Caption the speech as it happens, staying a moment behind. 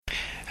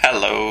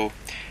Hello.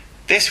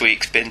 This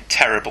week's been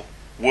terrible.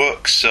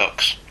 Work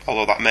sucks,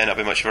 although that may not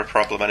be much of a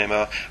problem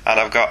anymore, and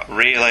I've got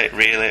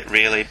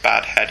really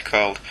bad head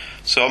cold.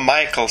 So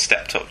Michael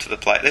stepped up to the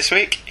plate this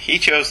week. He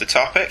chose the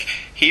topic,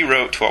 he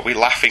wrote what we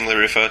laughingly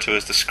refer to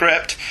as the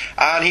script,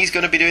 and he's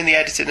going to be doing the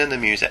editing and the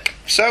music.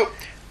 So,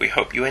 we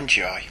hope you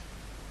enjoy.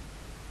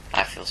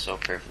 I feel so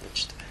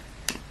privileged.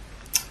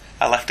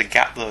 I left a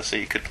gap though so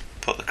you could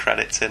put the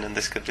credits in and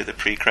this could be the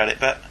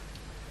pre-credit bit.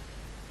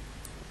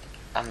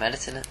 I'm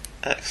editing it.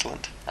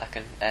 Excellent. I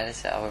can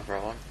edit it however I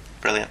want.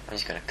 Brilliant. I'm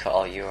just going to cut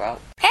all you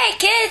out. Hey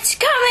kids,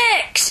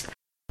 comics!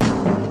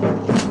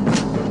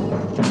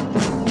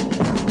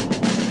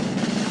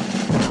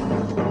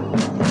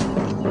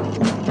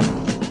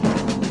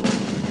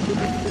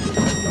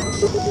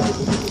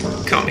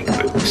 Comic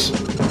books.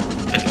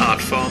 An art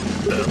form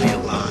barely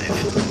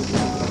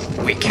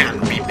alive. We can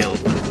rebuild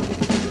them.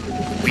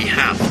 We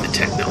have the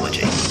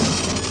technology.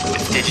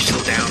 With digital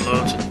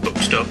downloads and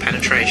bookstore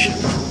penetration,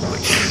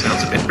 which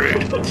sounds a bit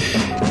rude,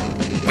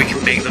 we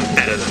can make them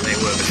better than they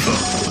were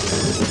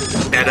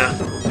before. Better,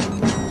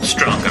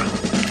 stronger,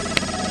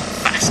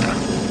 faster.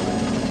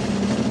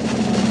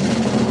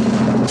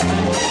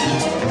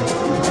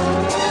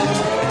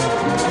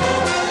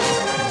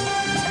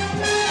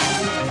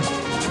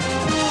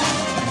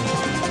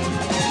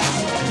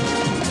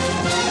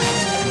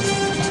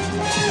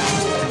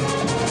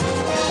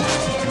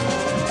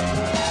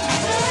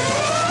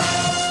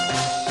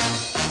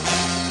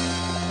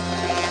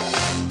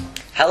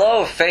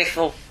 Hello,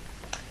 faithful...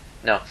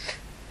 No.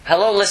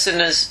 Hello,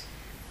 listeners...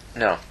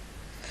 No.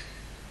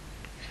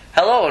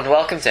 Hello and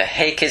welcome to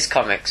Hey Kids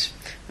Comics.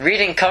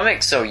 Reading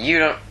comics so you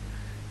don't...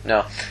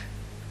 No.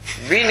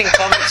 Reading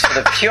comics for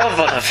the pure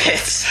fun of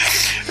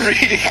it.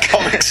 Reading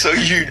comics so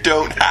you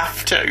don't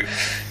have to.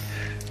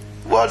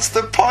 What's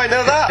the point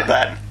of that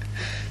then?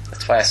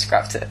 That's why I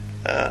scrapped it.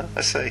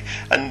 I see.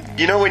 And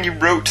you know when you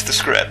wrote the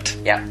script?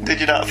 Yeah. Did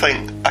you not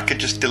think I could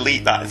just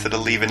delete that instead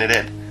of leaving it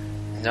in?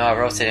 No, I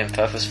wrote it in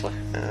purposefully.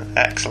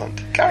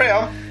 Excellent. Carry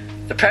on.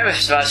 The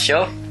premise of our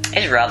show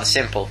is rather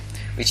simple.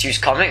 We choose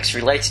comics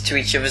related to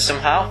each other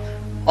somehow,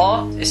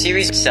 or a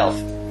series itself.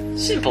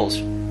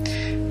 Simples.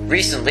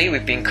 Recently,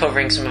 we've been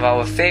covering some of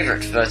our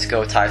favourite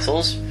Vertigo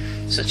titles,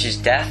 such as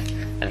Death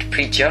and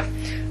Preacher,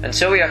 and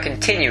so we are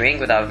continuing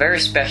with our very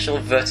special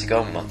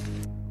Vertigo month.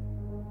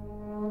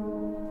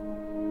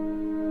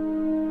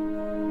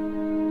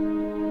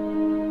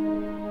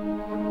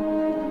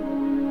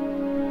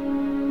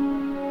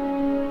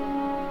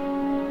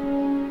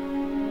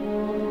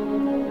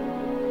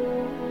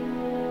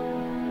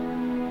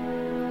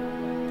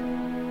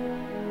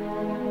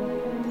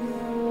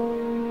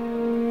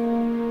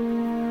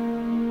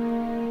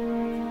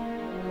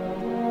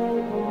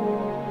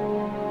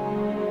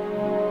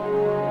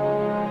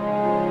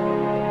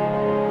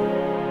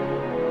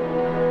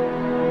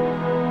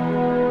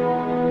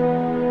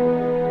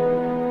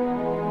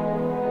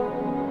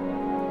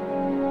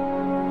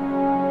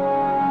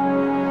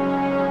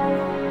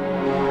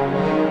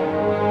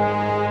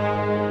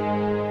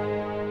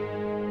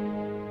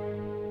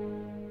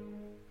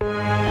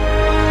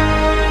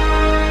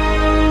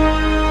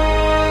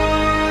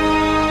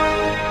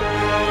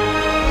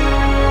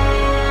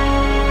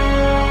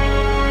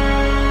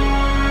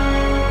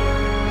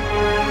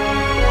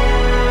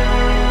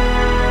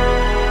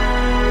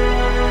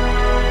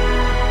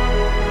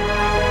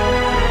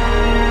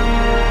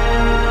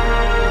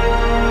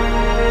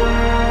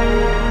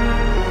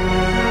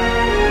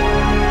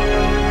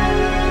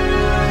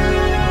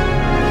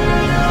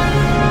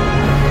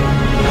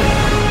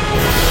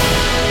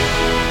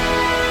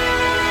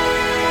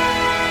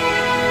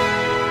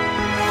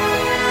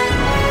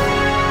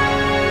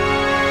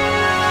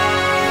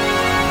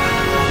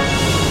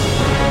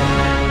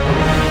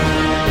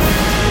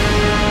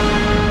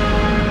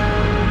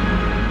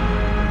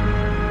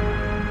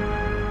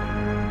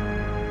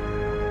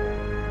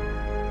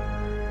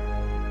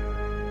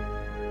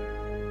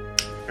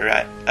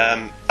 Right.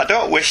 I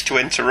don't wish to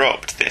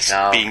interrupt this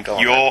being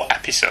your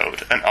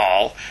episode and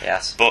all.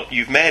 Yes. But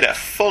you've made a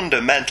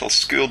fundamental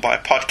schoolboy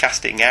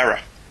podcasting error.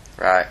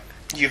 Right.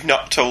 You've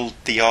not told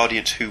the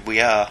audience who we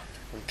are.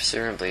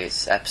 Presumably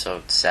it's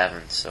episode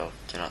 7, so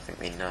do you not think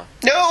they know?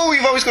 No,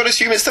 you've always got to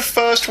assume it's the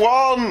first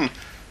one.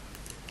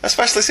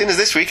 Especially seeing as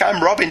this week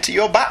I'm Robin to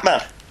your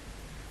Batman.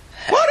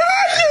 What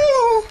are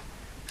you?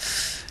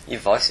 Your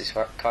voice is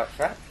quite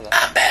flat for that.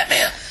 I'm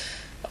Batman.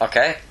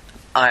 Okay.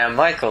 I am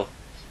Michael.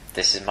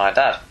 This is my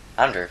dad,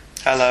 Andrew.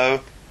 Hello.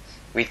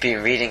 We've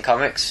been reading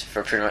comics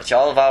for pretty much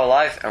all of our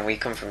life, and we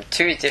come from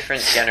 2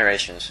 different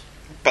generations.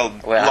 Well,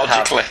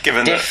 logically,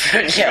 given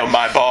that you're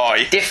my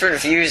boy.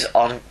 Different views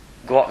on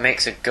what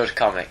makes a good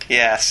comic.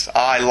 Yes,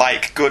 I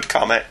like good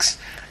comics,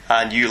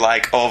 and you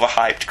like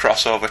overhyped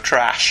crossover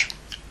trash.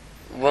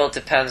 Well, it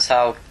depends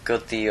how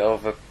good the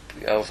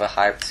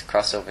overhyped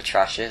crossover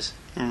trash is.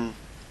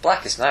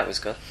 Blackest Night was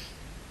good.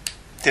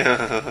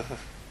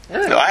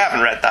 No, I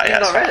haven't read that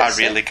yet, so I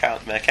really it.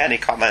 can't make any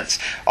comments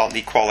on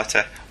the quality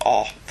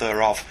or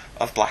thereof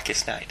of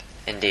Blackest Night.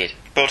 Indeed.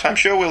 But I'm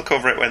sure we'll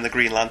cover it when the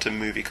Green Lantern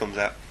movie comes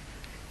out.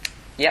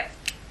 Yep.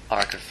 Or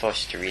I could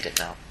force you to read it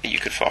now. You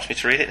could force me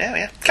to read it now,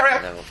 yeah. Carry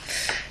on. No.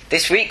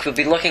 This week we'll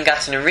be looking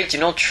at an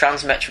original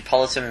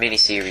Transmetropolitan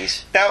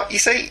miniseries. Now, you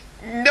see,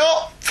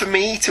 not for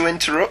me to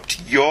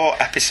interrupt your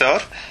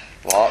episode,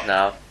 What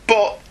now?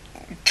 but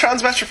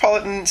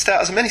Transmetropolitan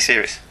started as a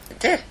miniseries. It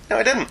did. No,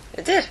 it didn't.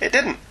 It did. It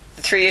didn't.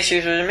 The 3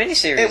 issues was a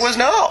miniseries. It was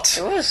not.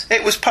 It was.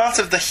 It was part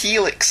of the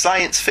Helix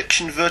science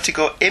fiction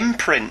Vertigo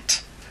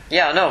imprint.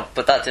 Yeah, I know,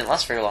 but that didn't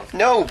last very long.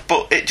 No,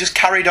 but it just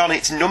carried on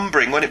its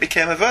numbering when it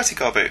became a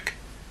Vertigo book.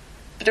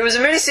 But it was a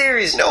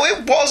miniseries. No,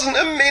 it wasn't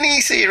a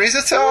mini-series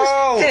at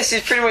all. This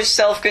is pretty much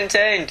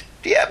self-contained.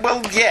 Yeah,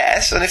 well,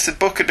 yes, and if the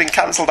book had been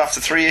cancelled after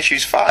 3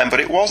 issues, fine, but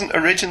it wasn't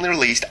originally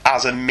released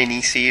as a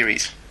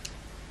mini-series.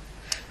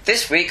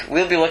 This week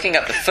we'll be looking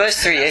at the first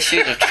 3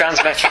 issues of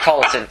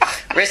Transmetropolitan,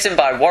 written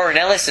by Warren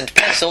Ellis and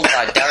penciled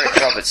by Derek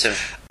Robertson.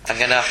 I'm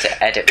gonna have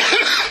to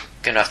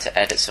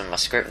edit some of my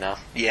script now.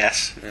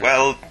 Yes.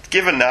 Well,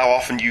 given how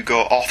often you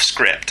go off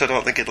script, I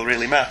don't think it'll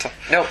really matter.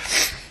 Nope.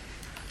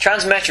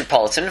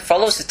 Transmetropolitan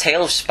follows the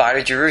tale of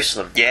Spider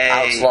Jerusalem, Yay.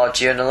 outlaw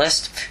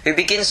journalist who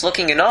begins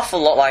looking an awful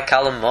lot like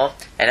Alan Moore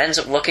and ends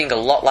up looking a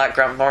lot like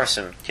Grant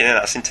Morrison. You know,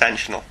 that's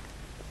intentional.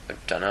 I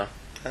don't know.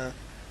 Oh.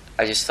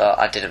 I just thought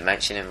I didn't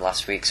mention him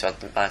last week, so I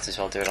might as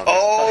well do it on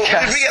Oh, this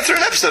podcast. did we get through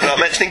an episode not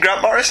mentioning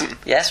Grant Morrison?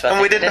 Yes, but I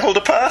And we think didn't hold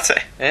a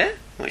party? Yeah?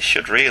 We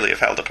should really have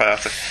held a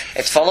party.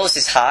 It follows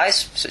his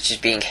highs, such as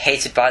being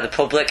hated by the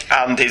public,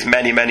 And his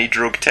many, many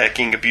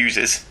drug-taking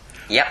abuses.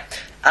 yep,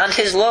 and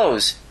his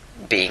lows,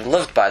 being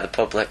loved by the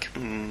public.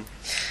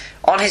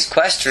 On his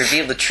quest to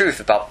reveal the truth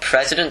about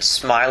President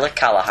Smiler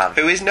Callahan.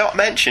 Who is not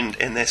mentioned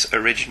in this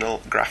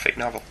original graphic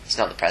novel. He's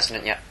not the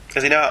president yet.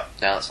 Is he not?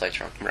 No, that's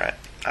later on. Right,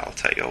 I'll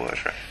take your word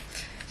for it.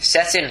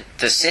 Set in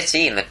the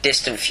city in the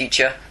distant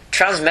future,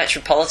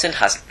 Transmetropolitan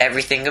has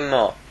everything and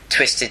more.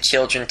 Twisted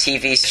children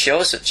TV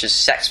shows such as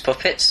Sex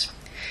Puppets,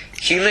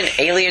 human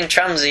alien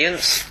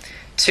transients,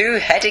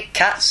 2-headed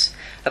cats,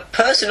 a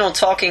personal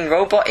talking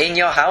robot in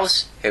your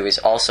house who is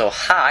also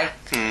high,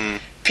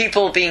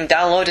 people being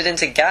downloaded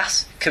into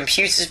gas,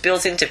 computers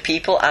built into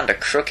people, and a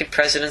crooked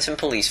president and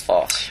police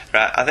force.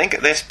 Right, I think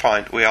at this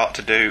point we ought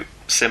to do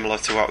similar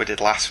to what we did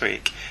last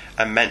week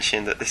and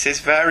mention that this is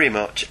very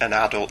much an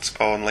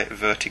adults-only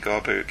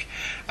Vertigo book.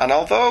 And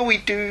although we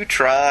do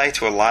try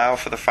to allow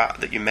for the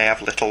fact that you may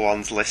have little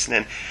ones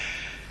listening,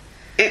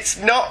 it's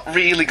not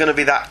really going to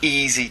be that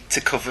easy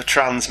to cover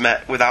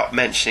Transmet without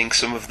mentioning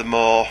some of the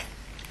more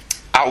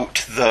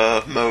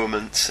out-there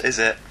moments, is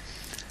it?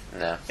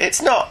 No.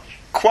 It's not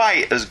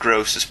quite as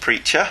gross as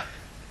Preacher,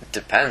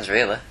 Depends,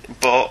 really.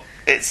 but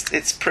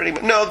it's pretty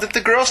much... No,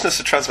 the grossness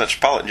of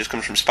Transmetropolitan just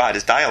comes from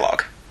Spider's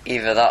dialogue.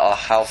 Either that or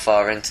how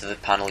far into the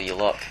panel you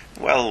look.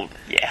 Well,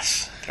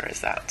 yes, there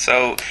is that.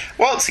 So,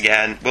 once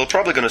again, we're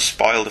probably going to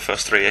spoil the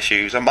first 3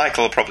 issues, and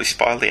Michael will probably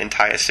spoil the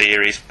entire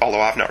series,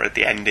 although I've not read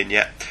the ending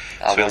yet,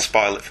 so he'll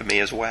spoil it for me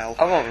as well.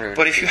 I won't ruin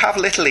But it. if you have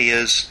little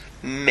ears,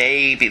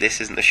 maybe this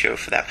isn't the show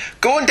for them.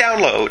 Go and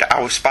download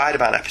our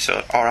Spider-Man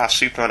episode, or our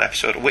Superman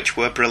episode, which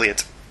were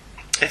brilliant,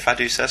 if I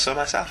do say so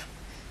myself.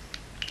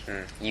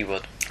 You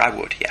would. I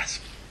would, yes.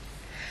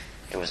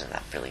 It wasn't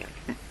that brilliant.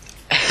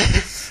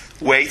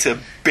 Way to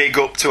big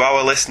up to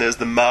our listeners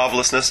the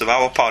marvellousness of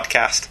our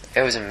podcast.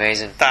 It was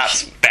amazing.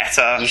 That's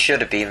better. You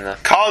should have been there.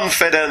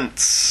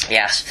 Confidence.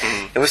 Yes.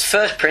 It was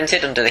first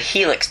printed under the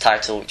Helix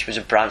title, which was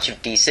a branch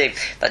of DC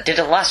that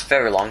didn't last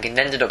very long and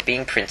ended up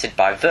being printed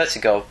by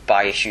Vertigo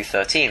by issue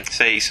 13.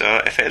 See, so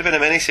if it had been a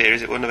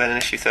miniseries, it wouldn't have been in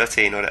issue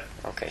 13, would it?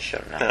 Okay,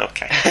 shut up now.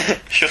 Okay.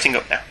 Shutting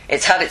up now.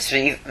 It's had its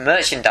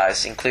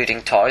merchandise,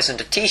 including toys and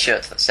a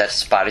t-shirt that said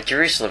Spider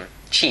Jerusalem.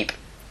 Cheap,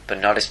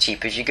 but not as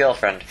cheap as your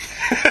girlfriend.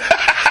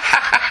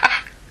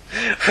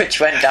 Which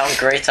went down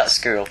great at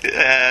school.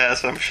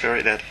 Yes, I'm sure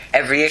it did.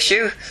 Every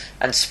issue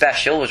and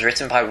special was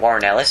written by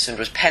Warren Ellis and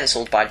was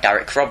penciled by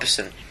Derek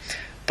Robertson.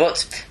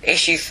 But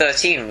issue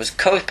 13 was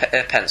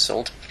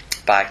co-penciled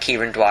by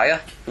Kieran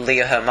Dwyer,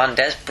 Leah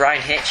Hernandez,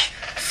 Brian Hitch,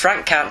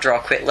 Frank Can't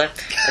Draw Quitler,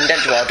 and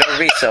Eduardo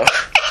Rito.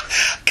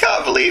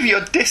 Can't believe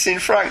you're dissing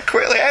Frank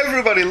Quitely.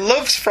 Everybody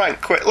loves Frank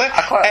Quitely,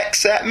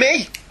 except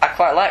me. I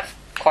quite like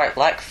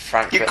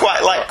Frank You Quitler,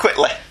 quite like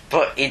Quitely.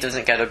 but he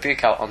doesn't get a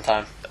book out on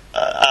time.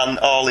 And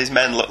all his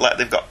men look like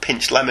they've got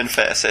pinched lemon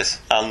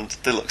faces, and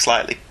they look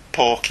slightly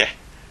porky.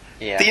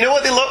 Yeah. Do you know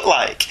what they look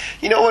like?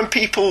 You know when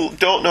people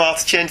don't know how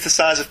to change the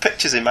size of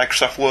pictures in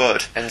Microsoft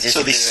Word, And just so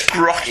they do it.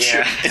 scrotch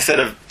Yeah. them instead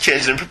of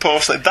changing them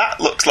proportionally? That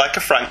looks like a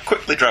Frank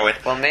Quitely drawing.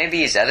 Well, maybe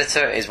his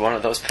editor is one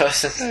of those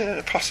persons.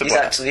 Possibly. He's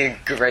actually a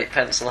great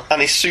penciler.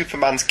 And his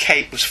Superman's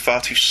cape was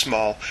far too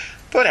small.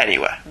 But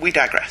anyway, we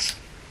digress.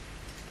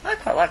 I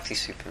quite liked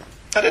his Superman.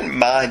 I didn't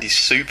mind his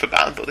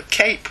Superman, but the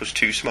cape was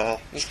too small.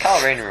 His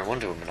Carl Rayner and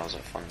Wonder Woman I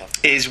wasn't fond of.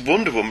 His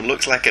Wonder Woman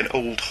looks like an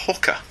old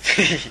hooker.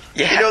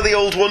 Yeah. You know the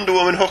old Wonder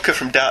Woman hooker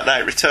from Dark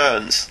Knight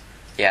Returns?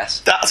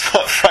 Yes. That's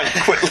what Frank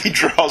Quitely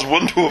draws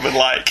Wonder Woman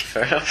like.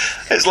 Fair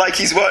enough. It's like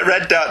he's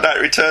read Dark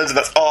Knight Returns and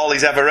that's all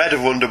he's ever read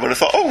of Wonder Woman. I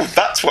thought, oh,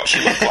 that's what she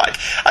looked like.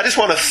 I just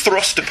want to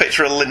thrust a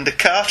picture of Linda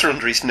Carter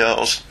under his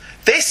nose.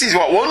 This is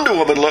what Wonder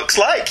Woman looks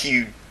like,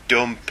 you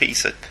dumb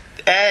piece of...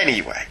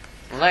 Anyway.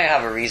 Now you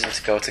have a reason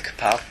to go to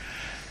Kapow.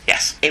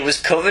 Yes. It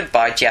was covered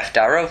by Jeff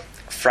Darrow,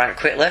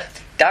 Frank Whitley,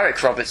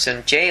 Derek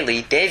Robertson, Jay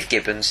Lee, Dave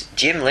Gibbons,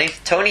 Jim Lee,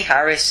 Tony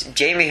Harris,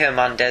 Jamie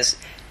Hernandez,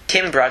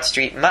 Tim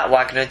Bradstreet, Matt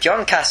Wagner,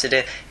 John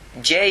Cassidy,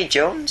 Jay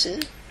Jones, is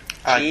it?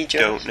 I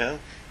don't know.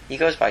 He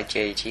goes by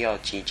JG or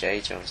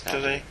GJ Jones now.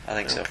 Does he? I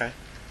think so. Okay.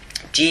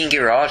 Gene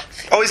Girard.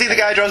 Oh, is he the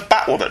guy who draws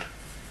Batwoman?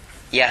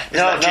 Yeah. Isn't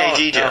that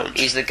J.G. Jones?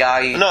 He's the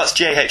guy who... No, it's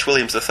J.H.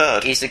 Williams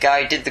III. He's the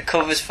guy who did the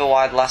covers for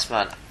Why the Last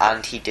Man,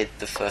 and he did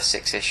the first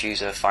 6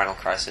 issues of Final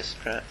Crisis.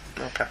 Right,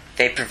 okay.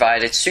 They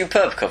provided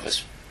superb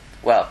covers.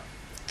 Well,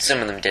 some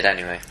of them did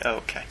anyway.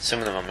 Okay. Some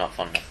of them I'm not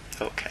fond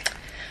of. Okay.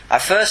 I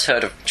first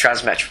heard of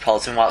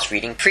Transmetropolitan whilst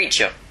reading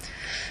Preacher.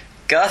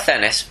 Garth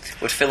Ennis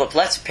would fill up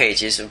letter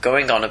pages of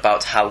going on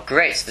about how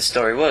great the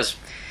story was.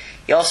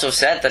 He also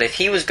said that if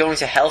he was going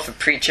to hell for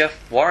Preacher,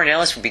 Warren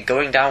Ellis would be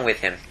going down with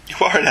him.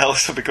 Warren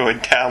Ellis will be going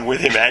down with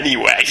him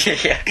anyway.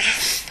 Yeah.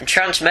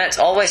 Transmet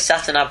always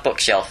sat on our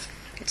bookshelf.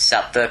 It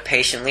sat there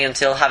patiently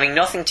until, having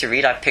nothing to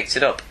read, I picked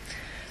it up.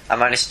 I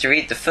managed to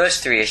read the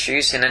first 3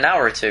 issues in an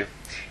hour or 2,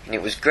 and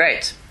it was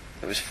great.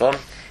 It was fun,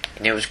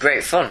 and it was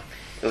great fun.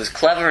 It was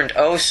clever and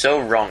oh so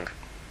wrong.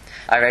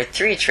 I read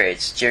 3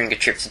 trades during a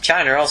trip to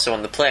China, also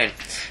on the plane,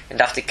 and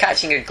after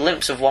catching a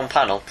glimpse of one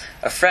panel,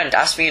 a friend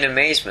asked me in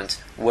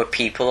amazement, were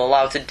people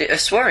allowed to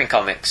swear in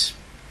comics?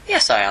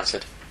 Yes, I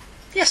answered.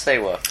 Yes, they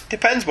were.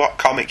 Depends what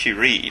comics you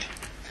read,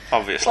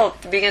 obviously. Well,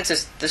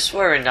 the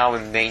swearing now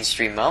in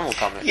mainstream Marvel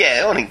comics.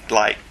 Yeah, only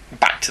like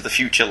Back to the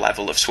Future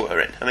level of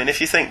swearing. I mean,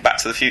 if you think Back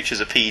to the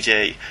Future's a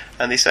PG,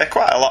 and they say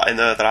quite a lot in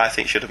there that I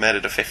think should have made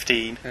it a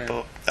 15,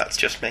 but that's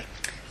just me.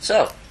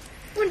 So,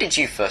 when did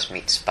you first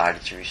meet Spider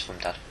Jerusalem,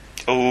 Dad?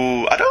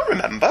 Oh, I don't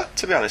remember,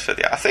 to be honest with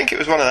you. I think it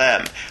was one of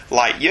them.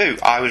 Like you,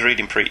 I was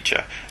reading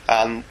Preacher,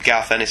 and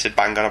Garth Ennis had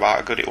banged on about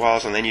how good it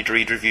was, and then you'd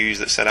read reviews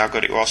that said how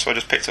good it was, so I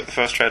just picked up the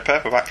first trade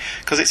paperback.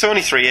 Because it's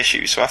only 3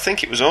 issues, so I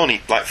think it was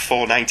only like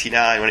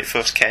 $4.99 when it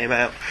first came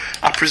out.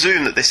 I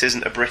presume that this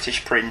isn't a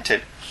British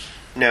printing.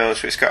 No,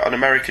 so it's got an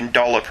American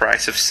dollar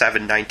price of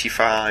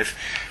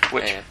 $7.95,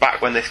 which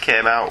back when this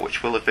came out,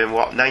 which will have been,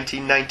 what,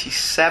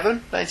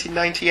 1997?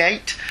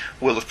 1998?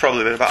 Will have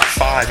probably been about a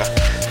fiver.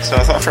 So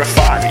I thought for a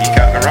fiver you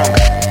can't go wrong.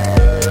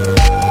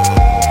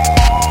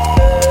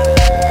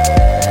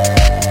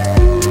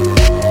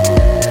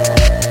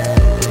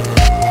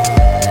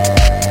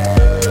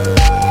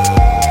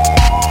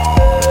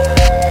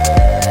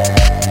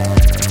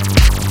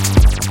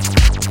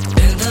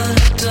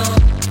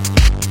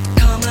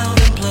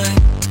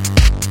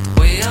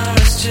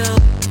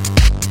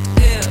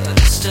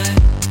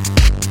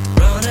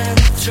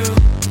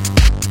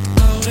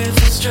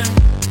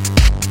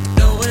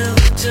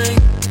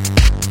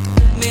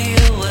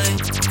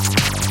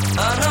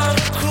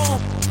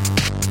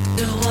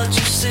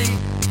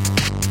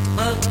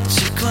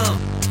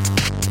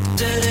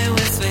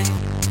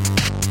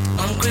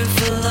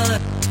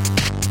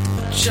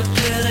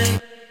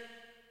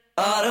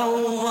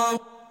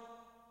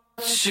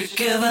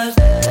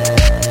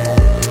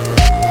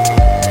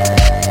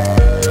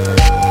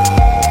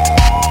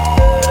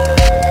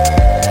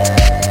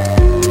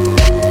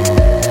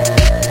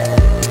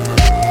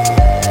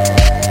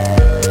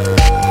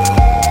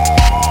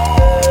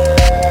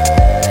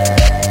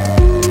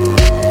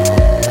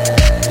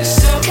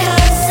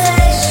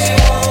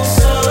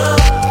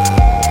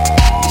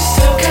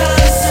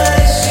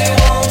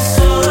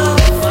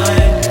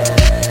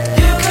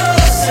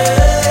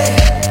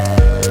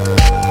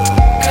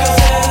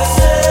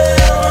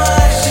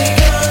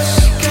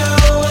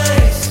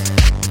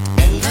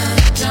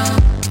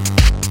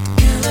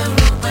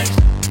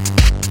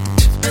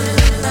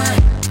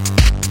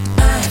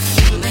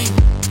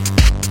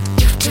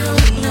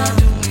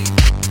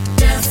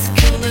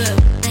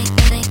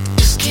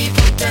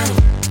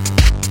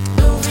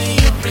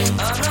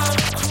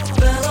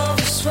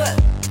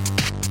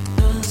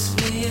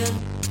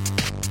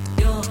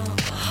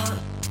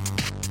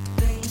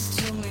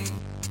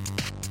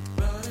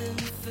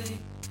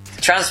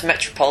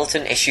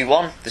 Transmetropolitan Issue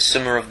 1, The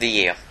Summer of the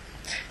Year.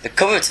 The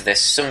cover to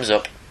this sums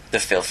up the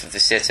filth of the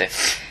city.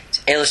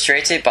 It's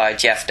illustrated by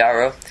Jeff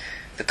Darrow.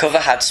 The cover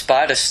had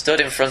Spider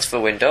stood in front of a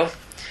window.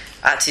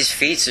 At his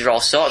feet are all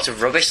sorts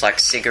of rubbish like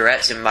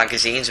cigarettes and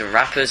magazines and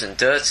wrappers and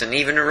dirt and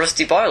even a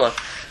rusty boiler.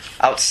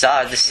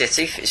 Outside, the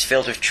city is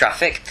filled with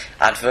traffic,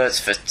 adverts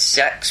for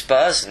sex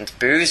bars and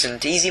booze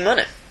and easy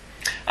money.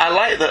 I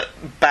like that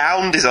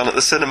Bound is on at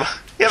the cinema.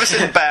 You ever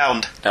seen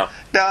Bound? No.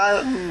 No,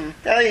 I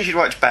think you should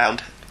watch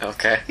Bound.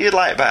 Okay. You'd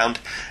like Bound.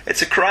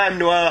 It's a crime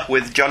noir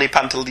with Johnny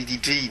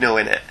Pantalino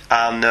in it.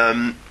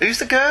 And who's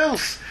the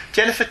girls?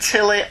 Jennifer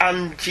Tilly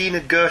and Gina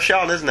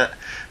Gershon, isn't it?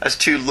 As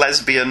 2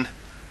 lesbian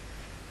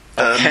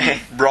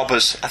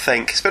robbers, I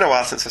think. It's been a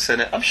while since I've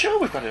seen it. I'm sure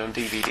we've got it on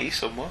DVD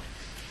somewhere.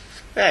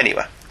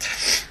 Anyway.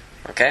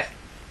 Okay.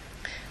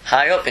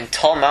 High up in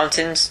tall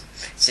mountains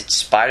sits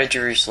Spider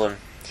Jerusalem.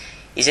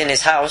 He's in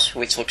his house,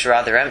 which looks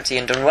rather empty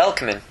and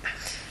unwelcoming,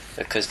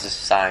 because there's a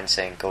sign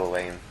saying go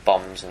away and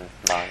bombs and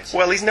mines.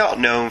 Well, he's not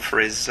known for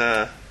his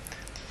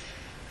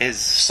his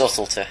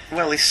Subtlety.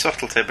 well, his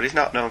subtlety, but he's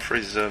not known for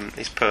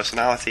his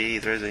personality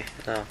either, is he?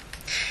 No.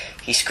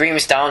 He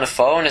screams down the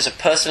phone as a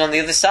person on the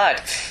other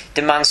side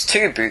demands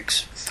 2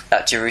 books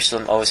that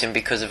Jerusalem owes him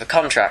because of a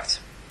contract.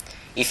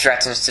 He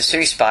threatens to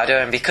sue Spider,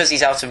 and because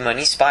he's out of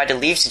money, Spider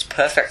leaves his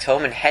perfect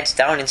home and heads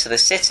down into the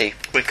city.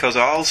 Because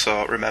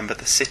also, remember,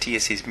 the city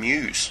is his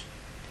muse.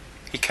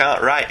 He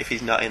can't write if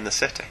he's not in the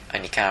city.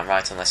 And he can't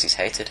write unless he's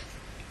hated.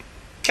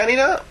 Can he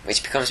not?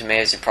 Which becomes a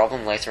major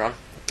problem later on.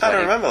 I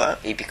don't remember that.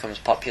 He becomes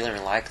popular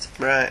and liked.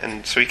 Right,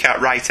 and so he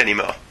can't write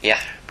anymore. Yeah.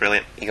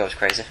 Brilliant. He goes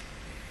crazy.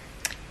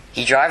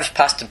 He drives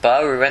past a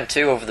bar we went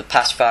to over the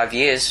past 5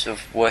 years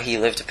of where he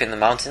lived up in the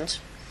mountains.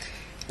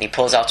 And he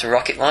pulls out a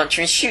rocket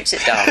launcher and shoots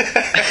it down.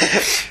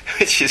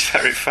 Which is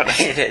very funny.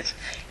 It is.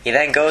 He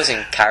then goes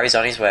and carries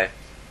on his way.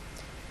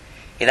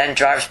 He then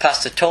drives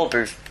past a toll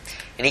booth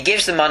and he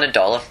gives the man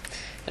 $1,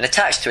 and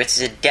attached to it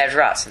is a dead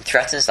rat and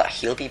threatens that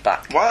he'll be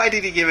back. Why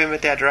did he give him a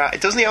dead rat?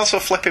 Doesn't he also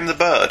flip him the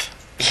bird?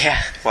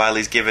 Yeah. While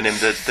he's giving him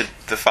the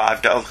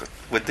 $5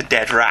 with the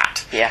dead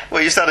rat? Yeah.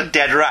 Well, he just had a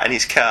dead rat in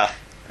his car.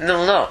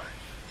 No.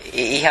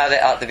 He had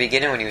it at the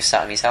beginning when he was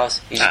sat in his house.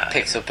 He just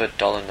picked up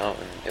 $1 note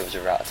and it was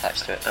a rat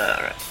attached to it.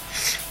 Right.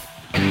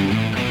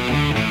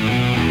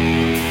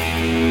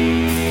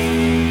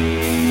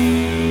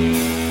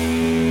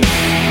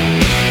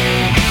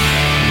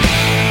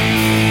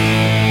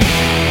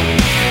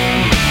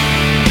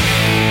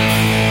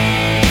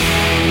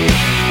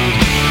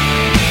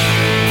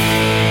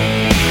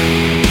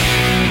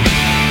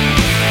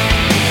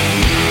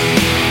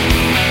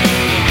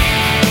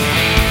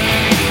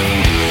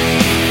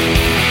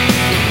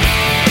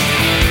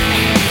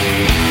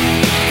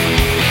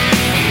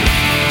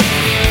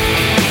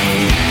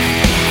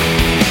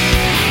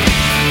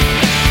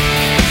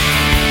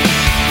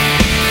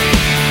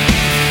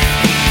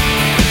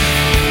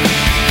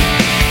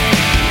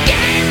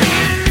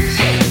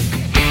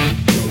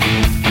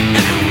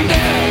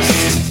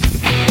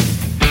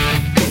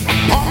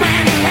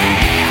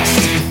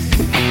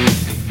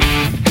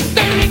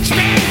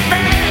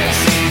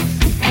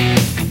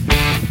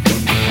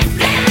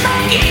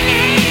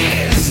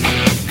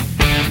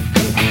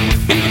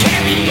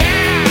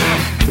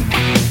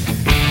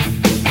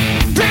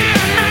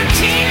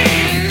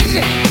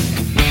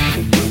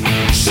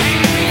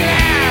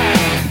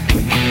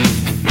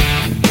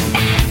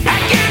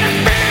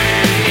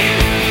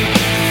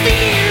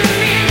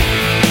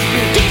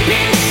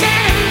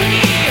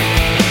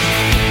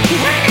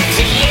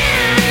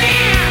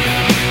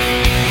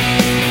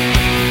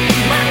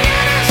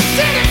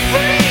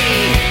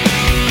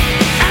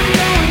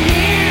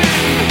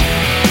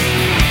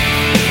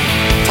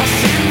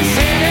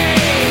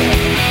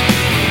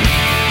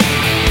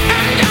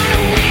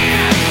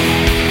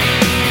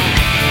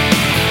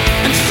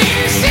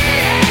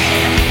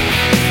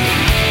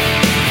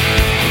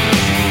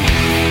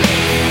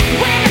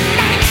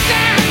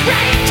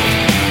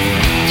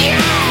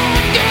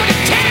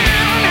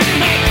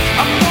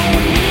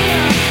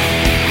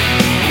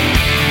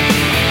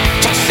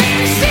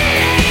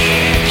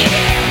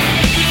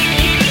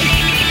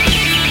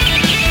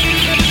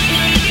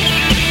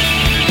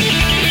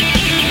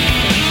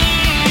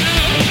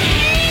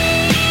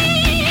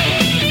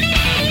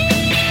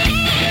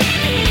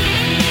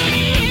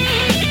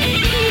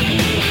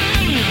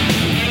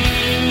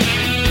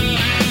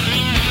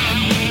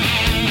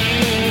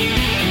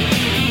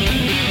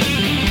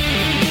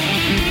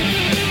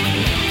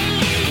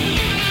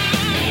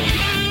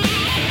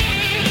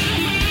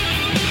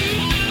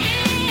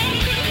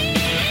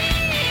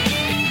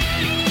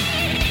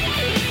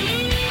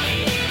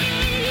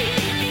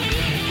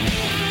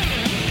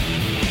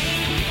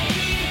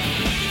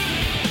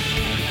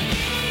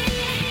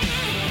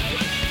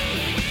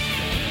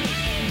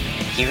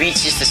 He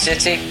reaches the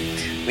city,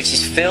 which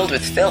is filled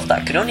with filth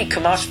that can only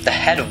come out of the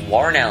head of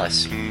Warren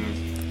Ellis.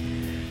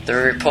 There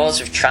are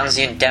reports of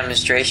transient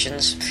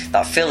demonstrations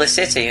that fill the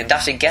city, and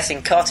after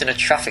getting caught in a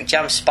traffic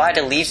jam,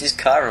 Spider leaves his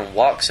car and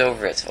walks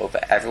over it, over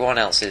everyone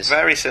else's.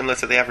 Very similar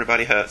to the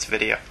Everybody Hurts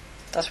video.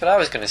 That's what I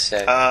was going to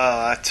say. Oh,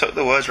 I took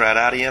the words right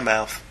out of your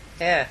mouth.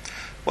 Yeah.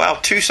 Wow,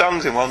 2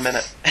 songs in 1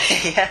 minute.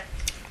 Yeah.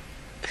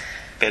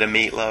 Bit of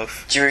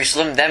meatloaf.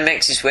 Jerusalem then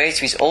makes his way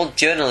to his old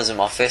journalism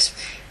office.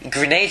 He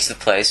grenades the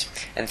place,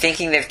 and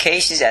thinking they've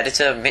caged his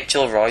editor,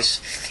 Mitchell Royce,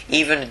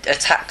 even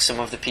attacks some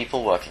of the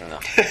people working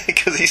there.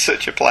 Because he's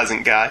such a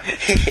pleasant guy.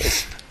 He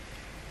is.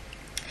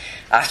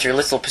 After a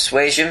little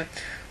persuasion,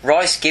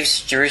 Royce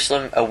gives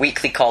Jerusalem a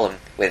weekly column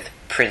with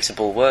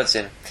printable words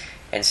in,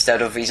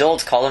 instead of his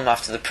old column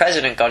after the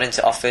president got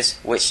into office,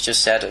 which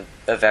just said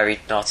a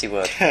very naughty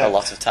word a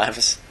lot of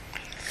times.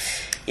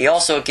 He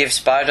also gives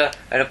Spider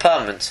an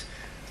apartment,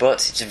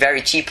 but it's a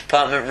very cheap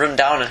apartment, run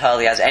down, and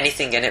hardly has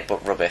anything in it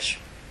but rubbish.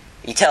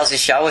 He tells his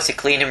shower to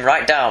clean him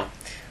right down,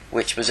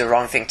 which was a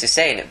wrong thing to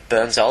say, and it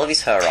burns all of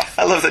his hair off.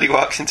 I love that he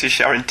walks into his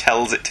shower and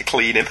tells it to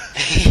clean him.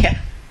 Yeah.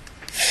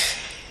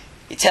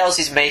 He tells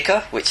his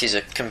maker, which is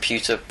a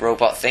computer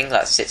robot thing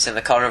that sits in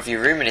the corner of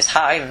your room and is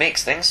high and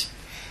makes things,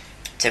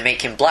 to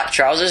make him black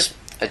trousers,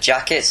 a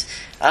jacket,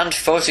 and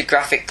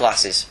photographic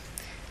glasses.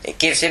 It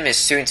gives him his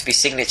soon-to-be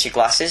signature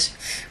glasses,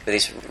 with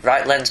his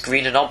right lens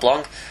green and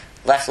oblong,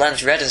 left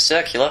lens red and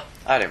circular.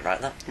 I didn't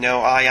write that.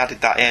 No, I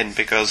added that in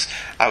because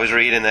I was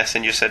reading this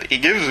and you said, he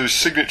gives us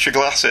signature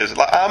glasses.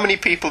 Like, how many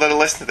people that are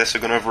listening to this are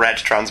going to have read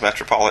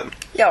Transmetropolitan?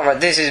 Yeah, alright,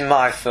 this is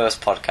my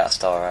first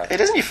podcast, alright. It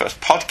isn't your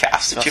first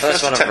podcast, it's your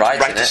first one attempt to write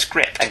a it.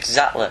 script.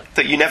 Exactly.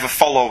 That you never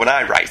follow when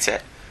I write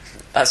it.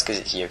 That's because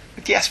it's you.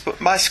 Yes,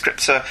 but my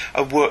scripts are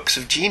works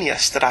of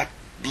genius that I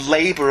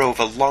labour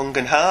over long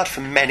and hard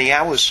for many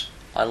hours.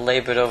 I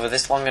laboured over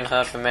this long and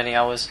hard for many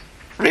hours.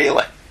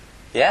 Really?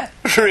 Yeah.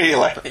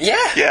 Really? Yeah.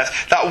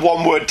 Yes, that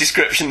one-word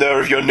description there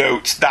of your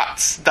notes,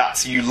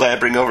 that's you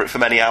labouring over it for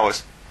many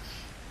hours.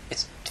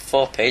 It's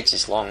 4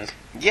 pages long.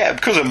 Yeah,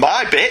 because of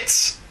my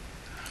bits.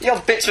 Your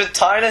bits were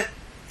tiny.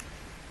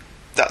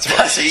 That's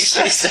what she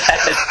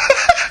said.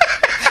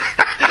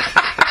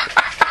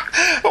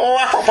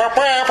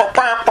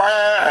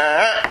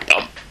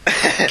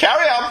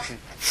 Carry on.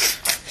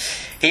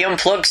 He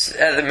unplugs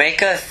the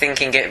maker,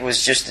 thinking it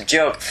was just a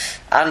joke,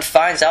 and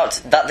finds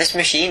out that this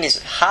machine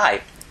is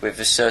high with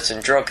a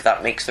certain drug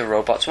that makes the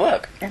robots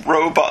work.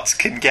 Robots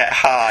can get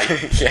high.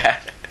 Yeah.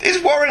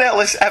 Is Warren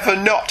Ellis ever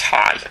not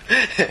high?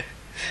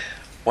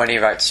 When he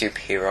writes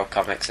superhero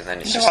comics, and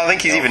then it's No, just... I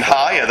think he's even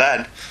higher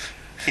then.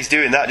 He's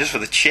doing that just for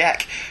the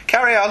check.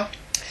 Carry on.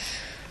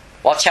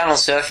 While channel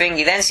surfing,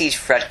 he then sees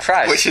Fred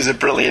Christ. Which is a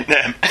brilliant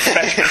name.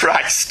 Fred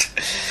Christ.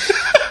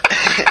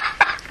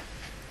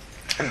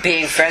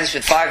 Being friends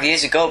with 5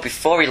 years ago,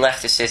 before he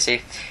left the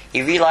city,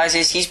 he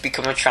realises he's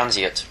become a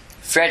transient.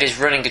 Fred is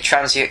running a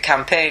transient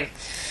campaign,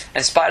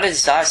 and Spider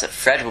decides that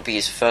Fred will be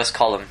his first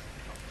column.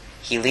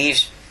 He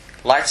leaves,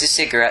 lights a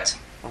cigarette,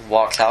 and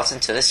walks out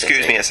into the city.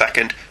 Excuse me a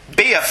second.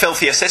 Be a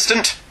filthy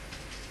assistant.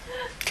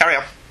 Carry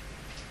on.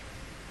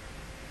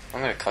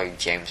 I'm going to call you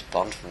James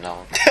Bond from now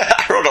on.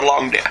 I rode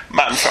along, dear.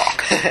 Man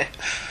talk.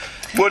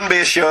 Wouldn't be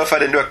a show if I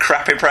didn't do a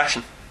crap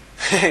impression.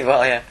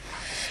 Well, yeah.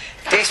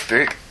 This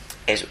book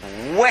is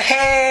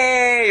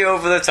way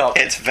over the top.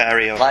 It's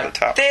very over like the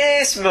top.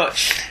 This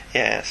much.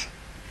 Yes.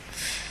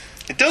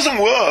 It doesn't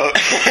work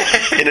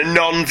in a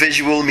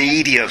non-visual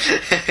medium.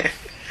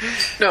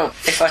 No,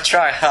 if I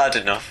try hard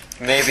enough,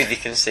 maybe they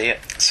can see it.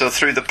 So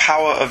through the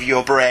power of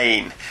your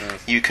brain,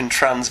 you can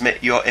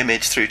transmit your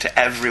image through to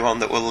everyone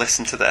that will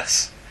listen to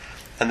this.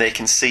 And they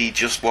can see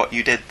just what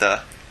you did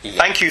there. Yeah.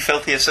 Thank you,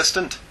 filthy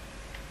assistant.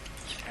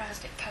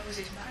 Surprised it powers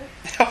his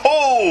mouth.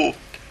 Oh!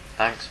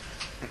 Thanks.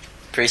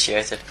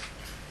 Appreciate it.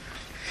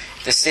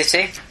 The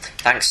city,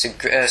 thanks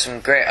to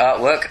some great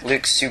artwork,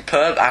 looks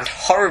superb and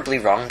horribly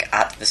wrong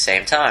at the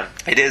same time.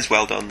 It is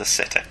well done, the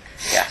city.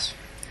 Yes.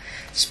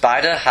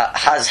 Spider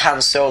has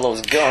Han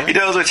Solo's gun. He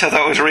does, which I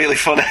thought was really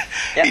funny.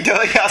 Yeah. He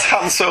has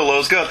Han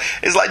Solo's gun.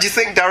 It's like, do you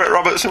think Derek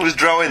Robertson was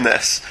drawing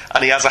this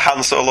and he has a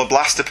Han Solo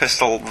blaster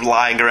pistol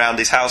lying around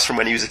his house from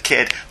when he was a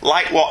kid,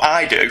 like what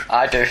I do?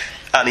 I do.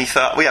 And he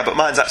thought, well, yeah, but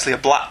mine's actually a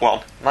black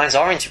one. Mine's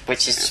orange,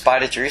 which is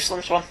Spider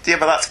Jerusalem's one. Yeah,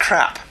 but that's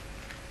crap.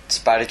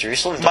 Spider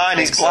Jerusalem. Mine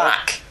is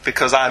black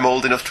because I'm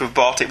old enough to have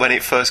bought it when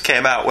it first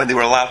came out, when they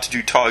were allowed to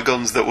do toy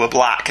guns that were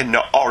black and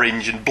not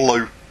orange and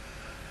blue.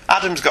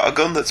 Adam's got a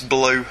gun that's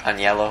blue And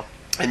yellow.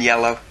 and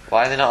yellow.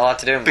 Why are they not allowed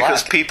to do them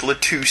Because black? people are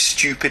too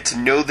stupid to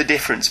know the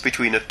difference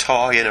between a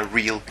toy and a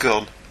real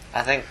gun.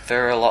 I think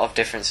there are a lot of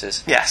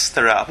differences. Yes,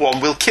 there are.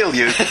 One will kill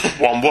you,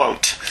 one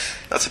won't.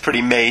 That's a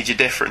pretty major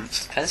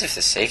difference. Depends if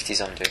the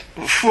safety's on, dude.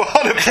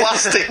 What a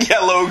plastic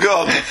yellow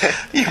gun!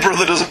 Your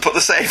brother doesn't put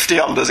the safety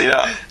on, does he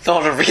not?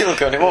 Not a real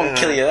gun, it won't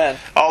kill you then.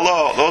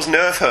 Although, those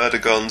Nerf herder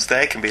guns,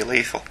 they can be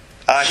lethal.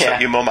 I Yeah.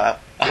 took your mum out.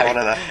 One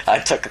of them. I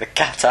took the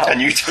cat out. And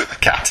you took the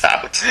cat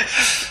out.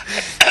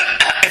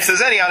 If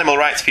there's any animal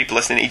rights people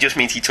listening, he just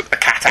means he took the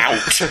cat out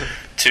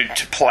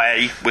to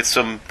play with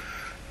some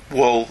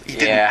wool. He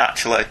didn't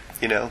actually,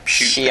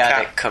 shoot She the had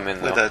cat it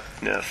coming, with though. a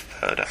Nerf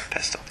herder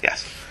pistol.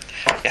 Yes.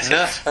 Yes.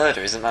 Nerf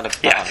herder, isn't that a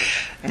Yeah,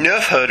 band?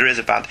 Nerf herder is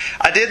a band.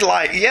 I did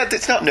like. Yeah,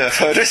 it's not Nerf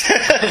herder. is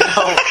it?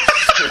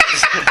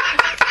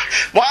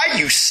 Why,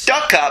 you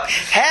stuck-up,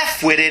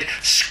 half-witted,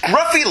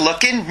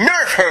 scruffy-looking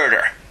Nerf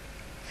herder?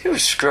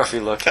 Who's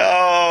scruffy looking?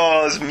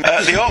 Oh,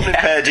 the opening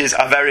pages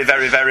are very,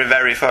 very, very,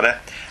 very funny.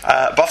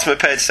 Bottom of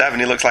page 7,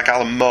 he looks like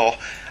Alan Moore.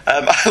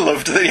 I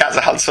loved that he has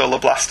a Han Solo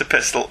blaster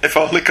pistol, if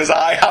only because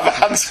I have a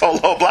Han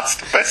Solo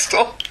blaster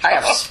pistol. I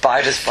have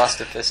Spider's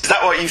blaster Is pistol.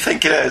 that what you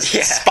think it is?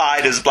 Yeah.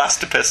 Spider's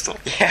blaster pistol.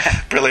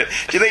 Yeah. Brilliant.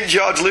 Do you think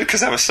George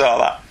Lucas ever saw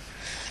that?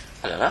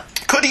 I don't know.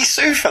 Could he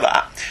sue for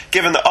that,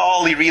 given that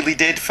all he really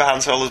did for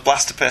Han Solo's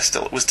blaster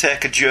pistol was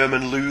take a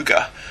German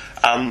Luger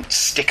and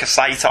stick a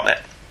sight on it?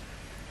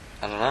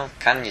 I don't know.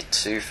 Can you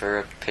sue for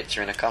a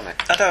picture in a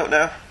comic? I don't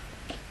know.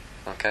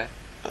 Okay.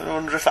 I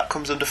wonder if that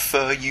comes under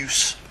fair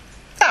use.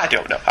 I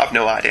don't know. I've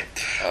no idea.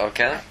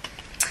 Okay.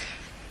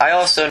 I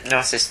also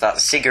noticed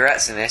that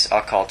cigarettes in this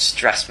are called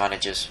stress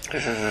managers.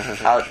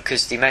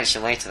 Because they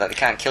mention later that they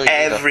can't kill you.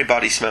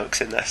 Everybody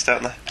smokes in this,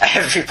 don't they?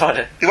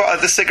 Everybody. What,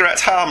 are the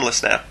cigarettes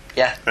harmless now?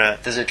 Yeah.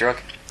 Right. There's a drug.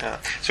 Oh.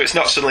 So it's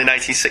not suddenly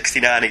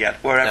 1969 again,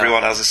 where No.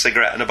 everyone has a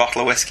cigarette and a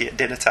bottle of whiskey at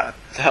dinner time.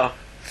 No.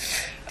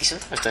 They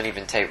sometimes don't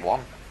even take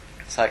one.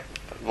 It's like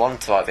one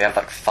to they have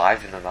like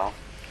 5 in the mouth.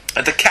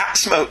 And the cat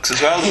smokes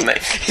as well, doesn't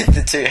he?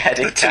 The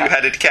two-headed The cat.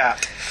 two-headed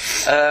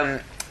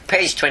cat.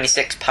 Page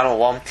 26, panel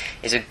 1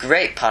 is a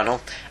great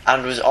panel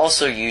and was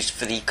also used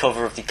for the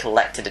cover of the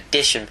collected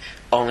edition,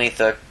 only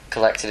the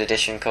collected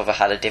edition cover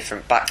had a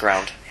different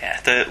background.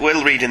 Yeah,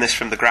 we're reading this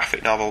from the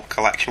graphic novel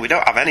collection. We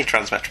don't have any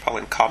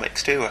Transmetropolitan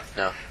comics, do we?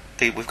 No.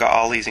 We've got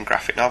all these in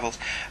graphic novels.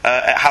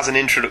 It has an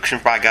introduction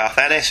by Garth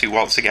Ennis, who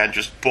once again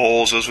just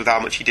bores us with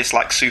how much he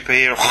dislikes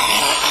superheroes.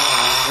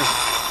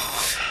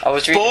 I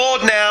was reading,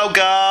 Bored now,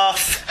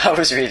 Garth. I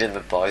was reading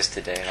The Boys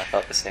today and I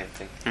thought the same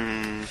thing.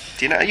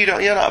 Do you know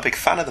you're not a big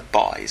fan of The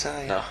Boys,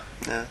 are you? No.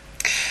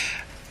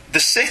 The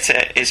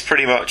City is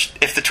pretty much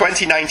if the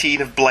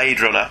 2019 of Blade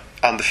Runner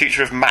and the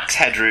future of Max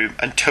Headroom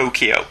and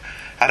Tokyo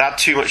had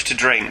too much to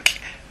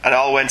drink and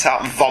all went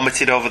out and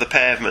vomited over the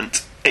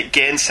pavement, it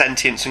gained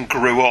sentience and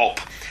grew up,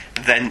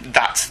 then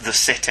that's the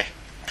City,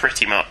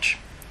 pretty much.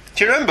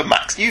 Do you remember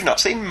Max? You've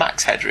not seen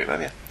Max Headroom, have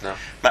you? No.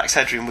 Max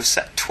Headroom was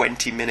set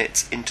 20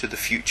 minutes into the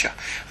future,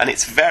 and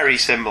it's very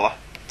similar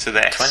to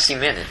this. 20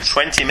 minutes?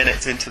 20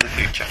 minutes into the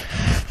future.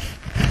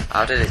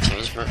 How did it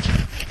change much?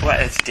 Well,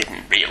 it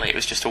didn't really. It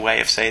was just a way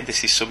of saying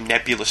this is some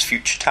nebulous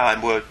future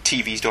time where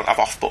TVs don't have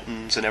off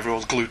buttons and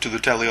everyone's glued to the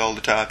telly all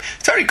the time.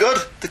 It's very good.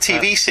 The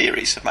TV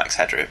series of Max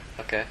Headroom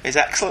Okay. is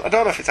excellent. I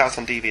don't know if it's out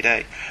on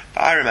DVD,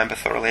 but I remember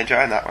thoroughly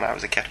enjoying that when I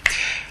was a kid.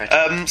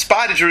 Right.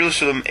 Spider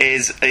Jerusalem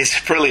is a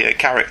brilliant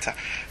character.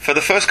 For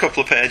the first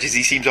couple of pages,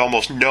 he seems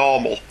almost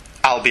normal,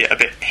 albeit a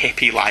bit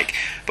hippie-like.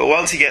 But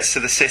once he gets to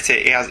the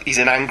city, he's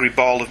an angry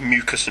ball of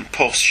mucus and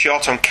pus,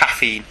 short on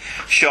caffeine,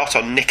 short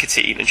on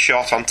nicotine, and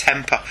short on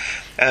temper.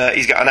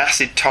 He's got an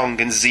acid tongue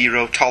and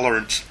zero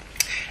tolerance.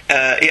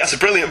 He has a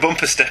brilliant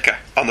bumper sticker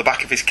on the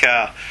back of his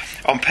car.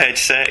 On page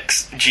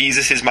 6,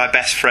 Jesus is my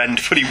best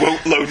friend, but he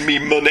won't loan me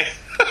money.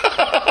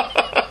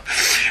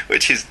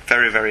 Which is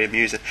very, very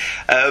amusing.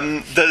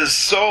 There's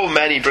so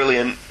many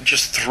brilliant,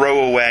 just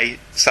throwaway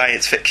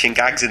science fiction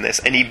gags in this.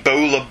 An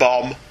Ebola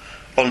bomb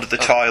under the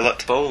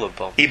toilet. Ebola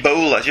bomb?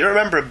 Ebola. Do you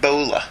remember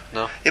Ebola?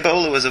 No.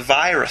 Ebola was a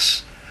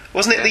virus.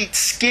 Wasn't it Okay. the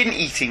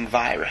skin-eating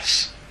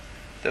virus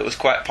that was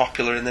quite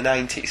popular in the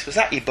 90s? Was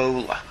that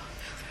Ebola?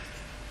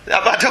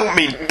 I don't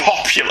mean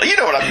popular, you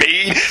know what I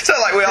mean. It's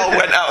not like we all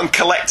went out and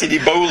collected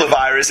Ebola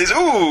viruses.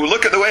 Ooh,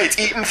 look at the way it's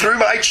eaten through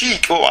my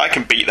cheek. Oh, I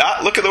can beat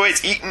that. Look at the way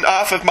it's eaten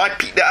half of my...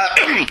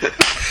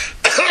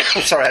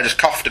 Sorry, I just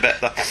coughed a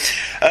bit there.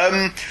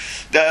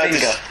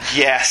 Finger.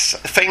 Yes,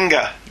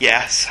 finger.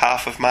 Yes,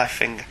 half of my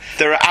finger.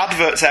 There are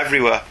adverts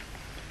everywhere,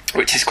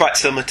 which is quite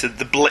similar to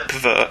the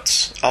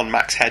blip-verts on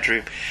Max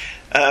Headroom.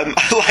 I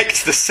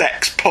liked the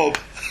sex pub.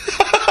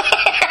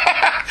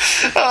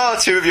 Oh,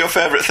 2 of your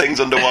favourite things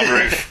under one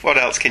roof. What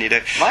else can you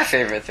do? My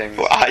favourite thing.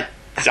 Well, I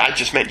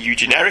just meant you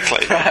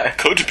generically.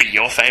 Could be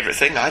your favourite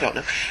thing, I don't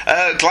know.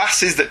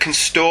 Glasses that can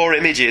store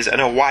images and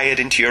are wired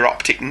into your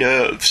optic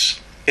nerves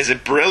is a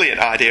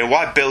brilliant idea.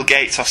 Why Bill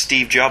Gates or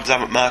Steve Jobs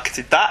haven't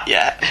marketed that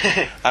yet?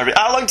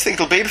 How long do you think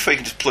it'll be before you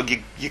can just plug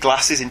your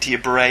glasses into your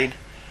brain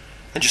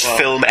and just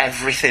film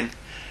everything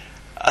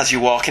as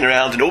you're walking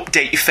around and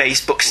update your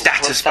Facebook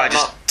status by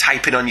just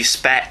typing on your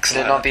specs?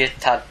 Would it not be a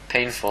tad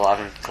painful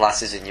having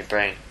glasses in your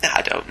brain?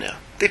 I don't know.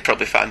 They'd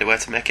probably find a way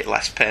to make it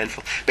less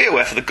painful. Be a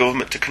way for the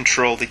government to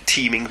control the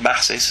teeming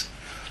masses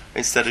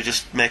instead of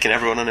just making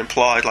everyone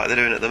unemployed like they're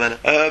doing at the minute.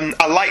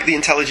 I like the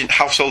intelligent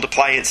household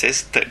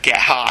appliances that get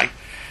high,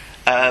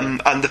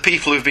 and the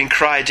people who've been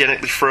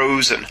cryogenically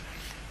frozen,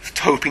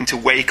 hoping to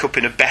wake up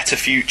in a better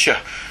future,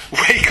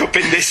 wake up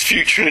in this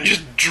future and are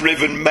just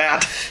driven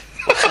mad.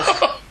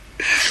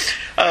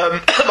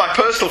 My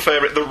personal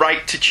favourite, the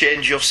right to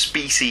change your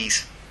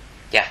species.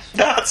 Yeah.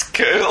 That's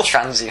cool.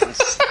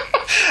 Transients.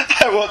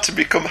 I want to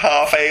become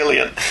half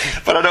alien,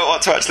 but I don't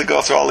want to actually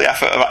go through all the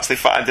effort of actually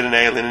finding an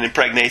alien and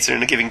impregnating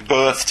and giving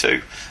birth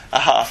to a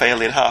half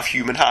alien, half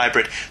human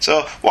hybrid.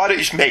 So why don't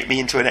you just make me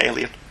into an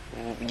alien?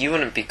 You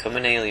wouldn't become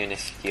an alien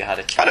if you had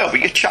a child. I know, but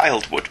your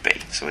child would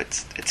be, so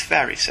it's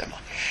very similar.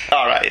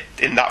 Alright,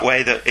 in that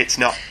way that it's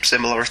not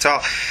similar at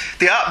all.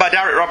 The art by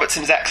Derek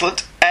Robertson is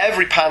excellent.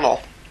 Every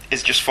panel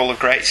is just full of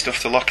great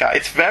stuff to look at.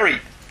 It's very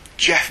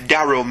Jeff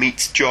Darrow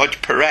meets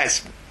George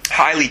Perez.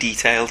 Highly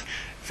detailed,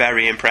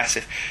 very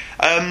impressive.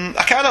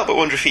 I can't help but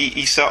wonder if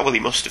he saw, well, he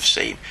must have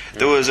seen.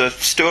 There was a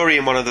story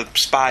in one of the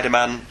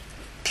Spider-Man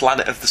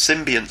Planet of the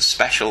Symbionts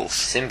specials.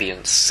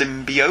 Symbionts.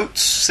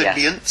 Symbiotes?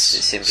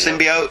 Yes,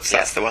 Symbiotes,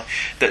 that's the one.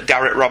 That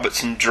Derek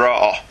Robertson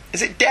draw.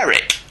 Is it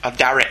Derek? Or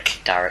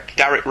Derek?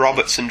 Derek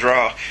Robertson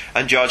draw.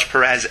 And George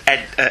Perez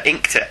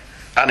inked it.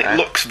 And it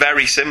looks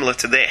very similar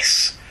to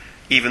this,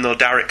 even though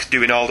Derek's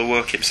doing all the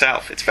work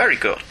himself. It's very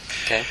good.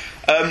 Okay.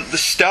 The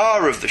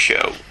star of the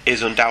show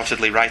is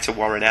undoubtedly writer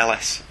Warren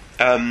Ellis.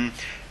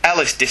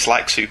 Ellis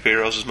dislikes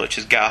superheroes as much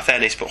as Garth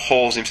Ennis, but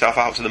hauls himself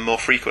out to them more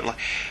frequently.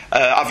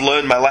 I've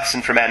learned my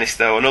lesson from Ennis,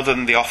 though, and other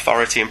than The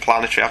Authority and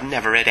Planetary, I've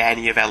never read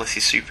any of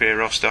Ellis's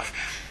superhero stuff.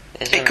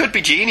 It could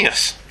be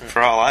genius,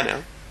 for all I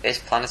know. Is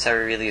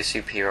Planetary really a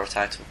superhero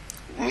title?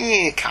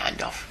 Yeah,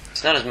 kind of.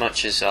 It's not as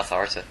much as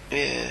Authority.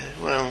 Yeah,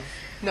 well,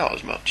 Not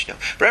as much, no.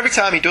 But every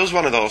time he does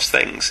one of those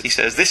things, he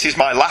says, "This is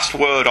my last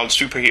word on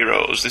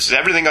superheroes. This is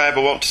everything I ever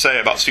want to say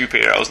about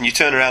superheroes." And you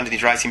turn around and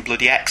he's writing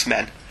bloody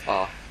X-Men.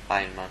 Oh,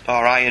 Iron Man.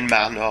 Or Iron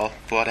Man, or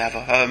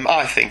whatever.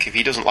 I think if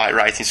he doesn't like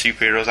writing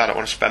superheroes, I don't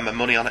want to spend my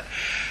money on it.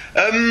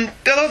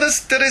 Although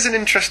there is an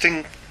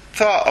interesting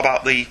thought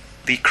about the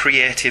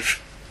creative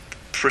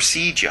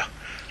procedure.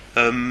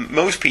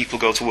 Most people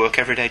go to work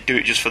every day, do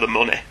it just for the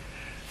money.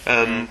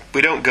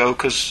 We don't go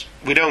because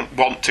we don't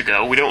want to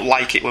go. We don't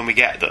like it when we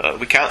get there.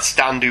 We can't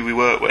stand who we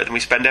work with, and we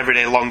spend every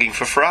day longing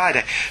for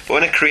Friday. But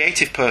when a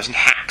creative person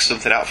hacks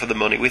something out for the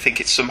money, we think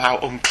it's somehow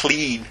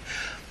unclean.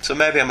 So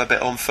maybe I'm a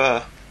bit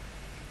unfair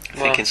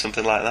thinking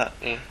something like that.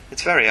 Yeah.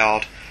 It's very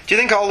odd. Do you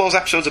think all those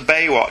episodes of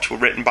Baywatch were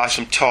written by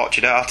some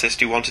tortured artist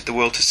who wanted the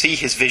world to see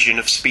his vision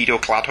of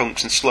Speedo-clad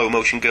hunks and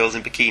slow-motion girls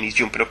in bikinis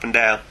jumping up and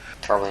down?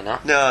 Probably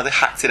not. No, they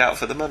hacked it out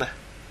for the money.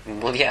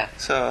 Well, yeah.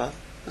 So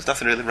there's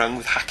nothing really wrong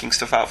with hacking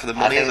stuff out for the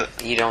money, is it?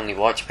 You'd only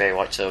watch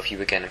Baywatch, though, if you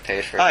were getting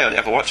paid for it. I only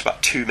ever watched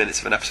about 2 minutes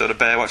of an episode of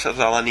Baywatch. That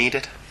was all I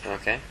needed.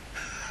 Okay.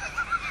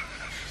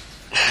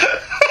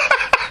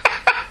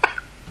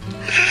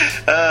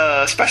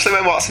 Especially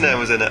when what's her name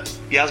was in it,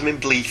 Yasmin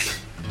Bleeth.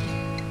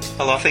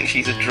 Although I think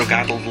she's a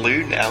drug-addled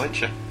loon now, isn't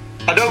she?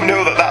 I don't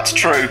know that that's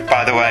true,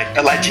 by the way.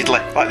 Allegedly,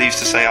 like they used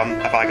to say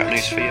on Have I Got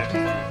News For You.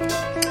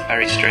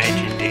 Very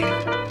strange indeed.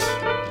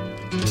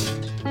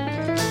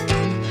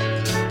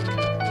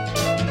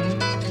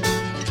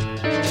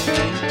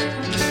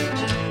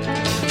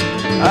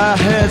 I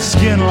had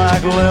skin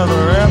like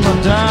leather and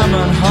the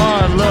diamond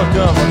hard look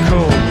of a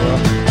cobra.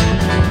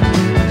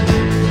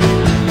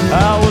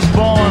 I was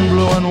born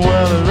blue and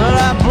weathered, but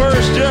I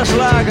burst just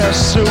like a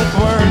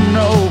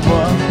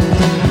supernova.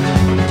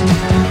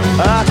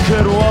 I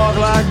could walk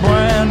like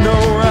Brando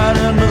right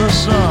into the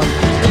sun,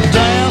 and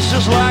dance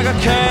just like a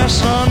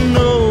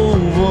Casanova.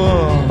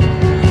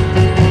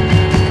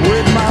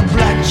 With my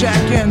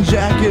blackjack and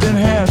jacket and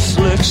hair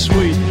slick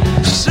sweet,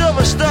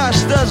 silver star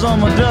studs on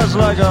my duds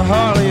like a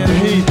Harley in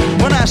heat.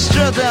 When I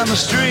strut down the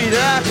street,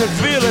 I could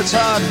feel its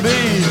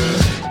heartbeat.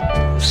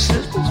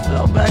 Sisters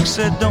fell back,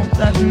 said, "Don't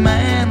that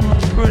man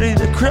look pretty?"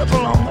 The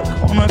cripple on the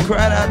corner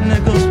cried out,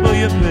 "Nickels for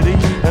your pity."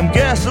 Them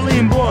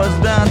gasoline boys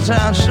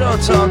downtown sure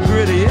talk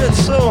gritty.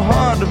 It's so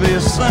hard to be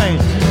a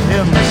saint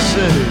in the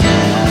city.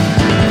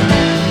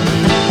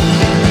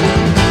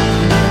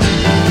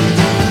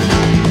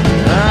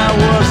 I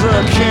was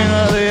the king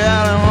of the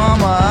island,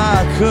 mama,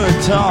 I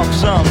could talk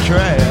some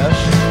trash.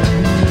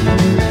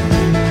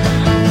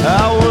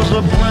 I was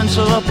the prince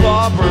of the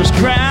paupers,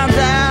 crowned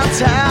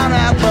downtown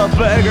at the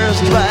Beggar's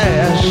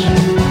Bash.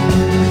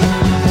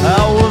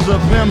 I was the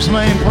pimp's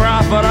main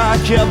prophet, I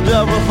kept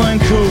everything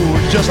cool.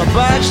 Just a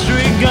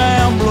backstreet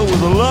gambler with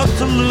the luck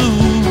to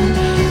lose.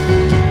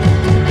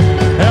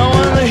 And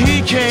when the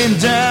heat came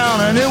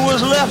down and it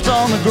was left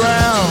on the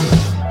ground,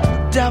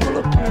 the devil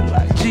appeared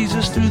like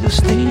Jesus through the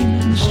steam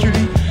in the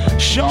street,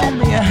 showing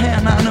me a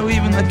hand I knew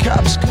even the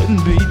cops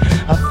couldn't beat.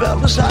 I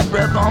felt his hot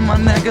breath on my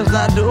neck as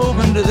I dove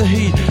into the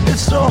heat.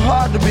 It's so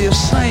hard to be a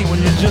saint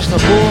when you're just a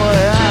boy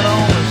out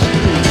on the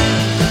street.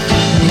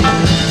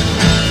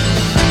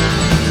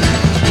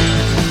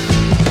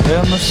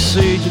 And the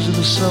sages of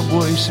the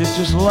subway sit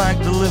just like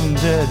the living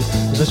dead.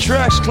 As the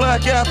tracks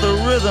clack out the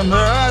rhythm, their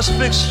eyes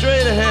fixed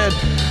straight ahead.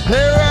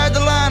 They ride the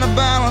line of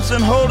balance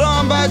and hold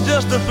on by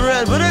just a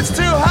thread. But it's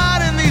too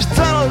hot in these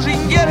tunnels, you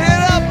can get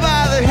hit up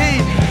by the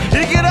heat.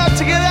 You get up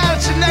to get out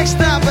at your next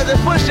stop, but they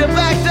push you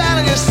back down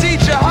in your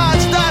seat. Your heart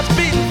starts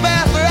beating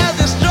faster as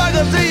you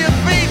struggle to your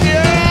feet.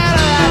 You're out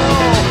of that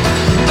hole,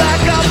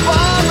 back up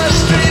on the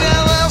street,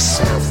 and those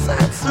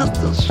Southside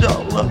sisters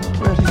sure look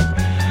pretty.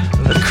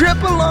 The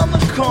cripple on the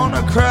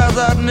corner cries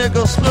out,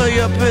 "Nickels for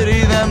your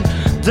pity." Them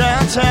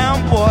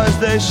downtown boys,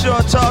 they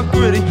sure talk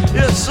gritty.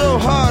 It's so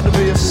hard to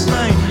be a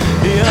saint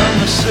here in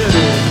the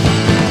city.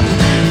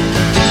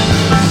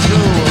 So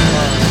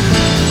hard.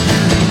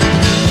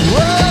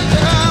 Whoa.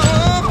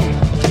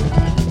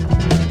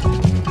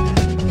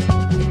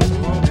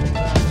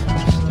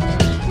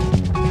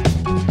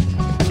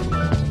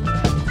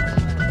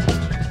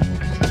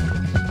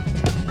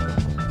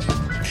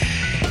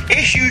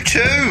 Issue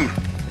 2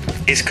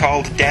 is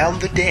called Down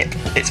the Dip.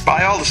 It's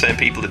by all the same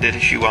people that did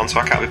issue 1, so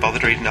I can't be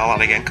bothered reading all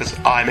that again because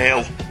I'm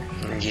ill.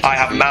 I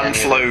have man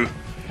flu.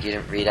 You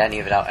didn't read any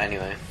of it out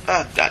anyway.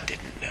 I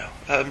didn't know.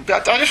 I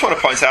just want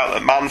to point out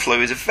that man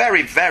flu is a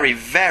very, very,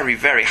 very,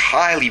 very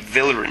highly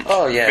virulent,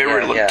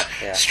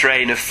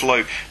 strain of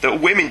flu that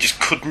women just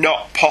could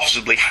not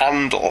possibly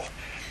handle,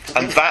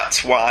 and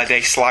that's why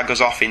they slag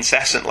us off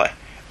incessantly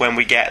when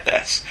we get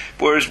this.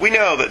 Whereas we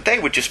know that they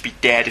would just be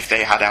dead if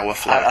they had our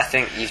flu. I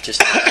think you've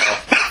just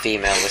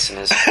female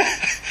listeners.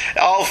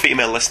 All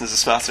female listeners are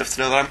smart enough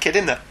to know that I'm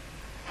kidding them.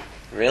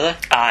 Really?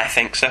 I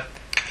think so.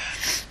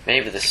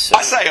 Maybe there's some...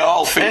 I say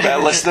all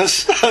female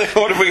listeners.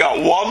 What have we got?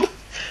 One?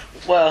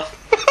 Well...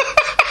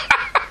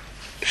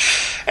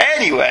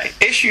 Anyway,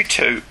 issue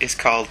 2 is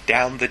called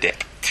Down the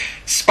Dip.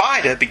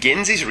 Spider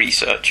begins his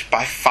research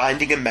by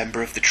finding a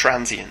member of the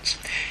Transients.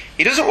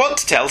 He doesn't want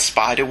to tell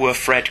Spider where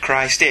Fred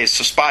Christ is,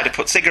 so Spider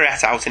puts a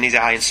cigarette out in his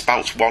eye and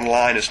spouts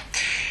one-liners.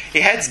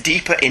 He heads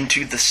deeper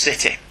into the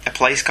city, a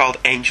place called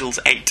Angel's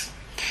 8.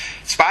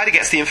 Spider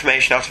gets the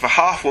information out of a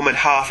half-woman,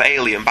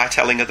 half-alien by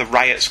telling her the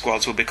riot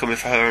squads will be coming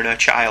for her and her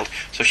child,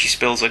 so she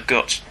spills her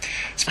guts.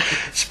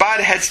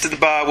 Spider heads to the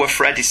bar where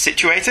Fred is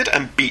situated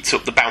and beats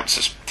up the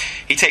bouncers.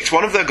 He takes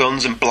one of their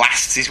guns and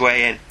blasts his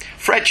way in.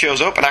 Fred shows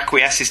up and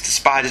acquiesces to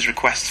Spider's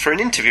request for an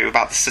interview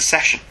about the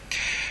secession.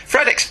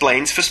 Fred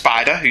explains for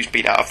Spider, who's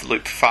been out of the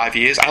loop for 5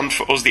 years, and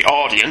for us, the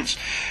audience,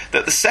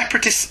 that the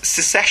separatist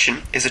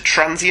secession is a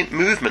transient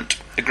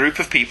movement, a group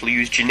of people who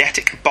use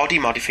genetic body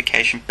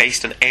modification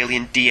based on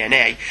alien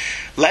DNA,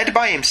 led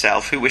by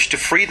himself, who wish to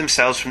free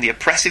themselves from the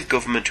oppressive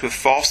government who have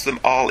forced them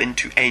all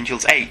into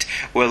Angel's 8,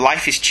 where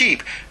life is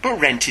cheap, but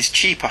rent is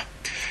cheaper.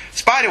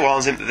 Spider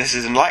warns him that this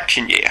is an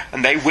election year,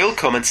 and they will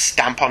come and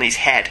stamp on his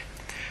head.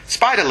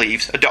 Spider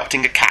leaves,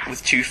 adopting a cat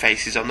with 2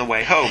 faces on the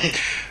way home.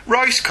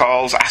 Royce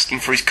calls, asking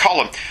for his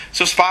column,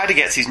 so Spider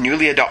gets his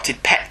newly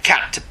adopted pet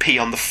cat to pee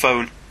on the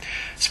phone.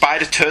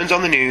 Spider turns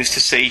on the news to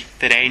see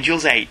that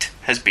Angel's 8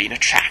 has been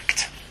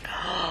attacked.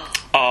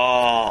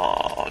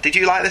 Oh, did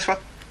you like this one?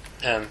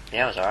 Yeah,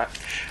 it was alright.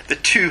 The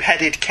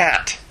two-headed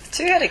cat. The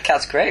two-headed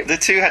cat's great. The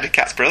two-headed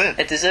cat's brilliant.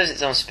 It deserves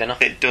its own spin-off.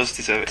 It does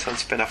deserve its own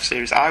spin-off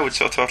series. I would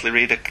so totally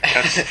read it.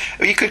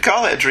 You could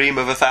call it A Dream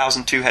of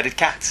 1,000 Two-Headed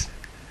Cats.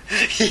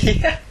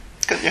 Yeah.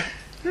 Couldn't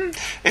you?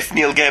 If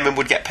Neil Gaiman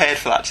would get paid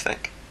for that, do you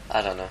think?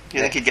 I don't know.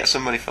 You think he'd get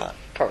some money for that?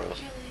 Probably.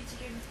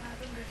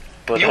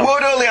 But But You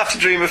would only have to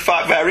dream of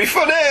five. Very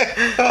funny.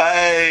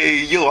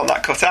 Hey, you'll want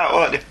that cut out,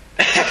 won't you?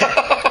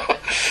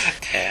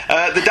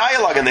 Yeah. The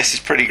dialogue in this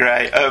is pretty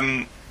great.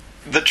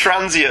 The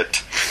transient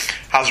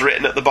has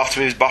written at the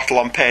bottom of his bottle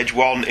on page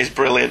 1 is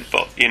brilliant,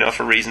 but, you know,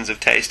 for reasons of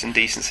taste and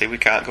decency, we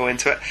can't go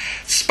into it.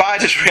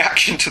 Spider's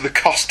reaction to the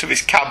cost of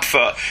his cab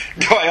fare.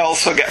 Do I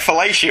also get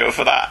fellatio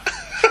for that?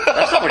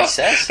 That's not what he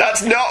says.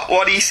 That's not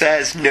what he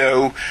says,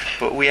 no.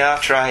 But we are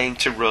trying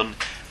to run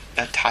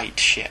a tight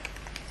ship.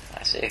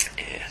 I see.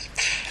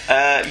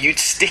 Yes. You'd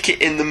stick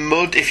it in the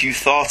mud if you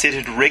thought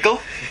it'd wriggle,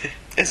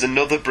 is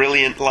another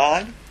brilliant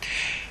line.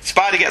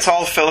 Spider gets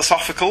all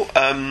philosophical.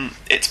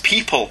 It's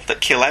people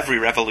that kill every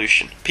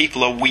revolution.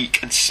 People are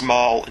weak and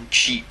small and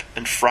cheap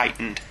and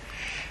frightened.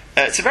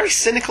 It's a very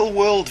cynical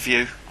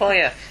worldview. Well,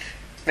 yeah.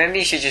 Maybe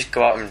you should just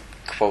go out and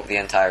quote the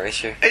entire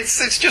issue.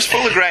 It's just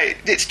full of great.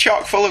 It's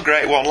chock full of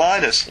great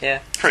one-liners. Yeah.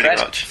 Pretty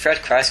much.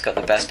 Fred Christ got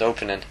the best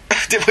opening.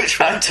 Which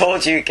I one?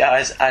 told you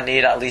guys I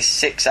need at least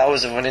 6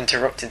 hours of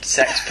uninterrupted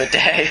sex per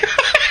day.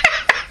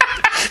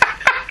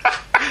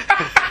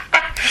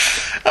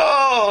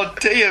 Oh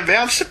dear me,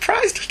 I'm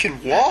surprised he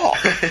can walk.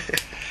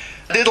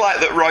 I did like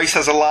that Royce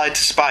has a line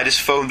to Spider's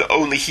phone that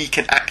only he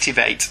can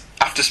activate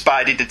after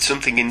Spidey did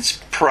something in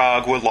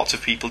Prague where lots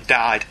of people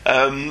died.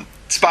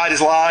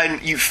 Spider's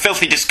line, "You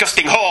filthy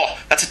disgusting whore,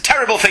 that's a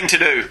terrible thing to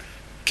do.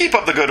 Keep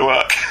up the good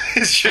work."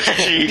 It's just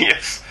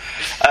genius.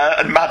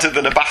 And madder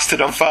than a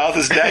bastard on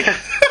Father's Day.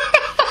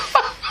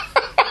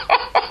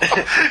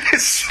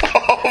 It's so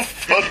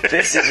funny.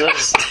 This is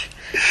us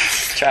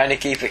trying to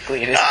keep it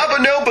clean.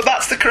 But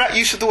that's the correct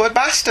use of the word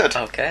bastard.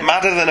 Okay.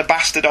 Madder than a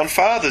bastard on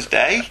Father's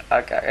Day.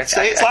 Okay.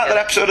 See, it's like that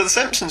episode of The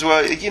Simpsons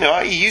where, you know,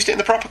 he used it in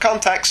the proper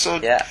context, so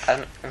Yeah,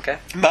 okay.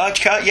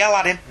 Marge can't yell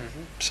at him.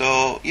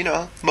 So, you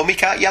know, Mummy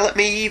can't yell at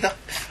me either.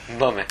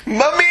 Mummy.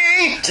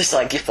 Mummy! Just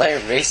like you're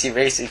playing racy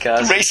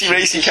cars.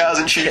 Racy cars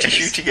and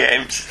shooty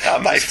games are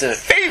my Just to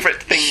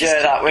favourite things.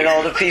 Share that with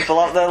all the people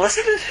out there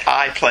listening.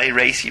 I play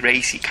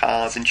racy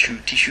cars and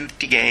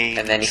shooty games.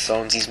 And then he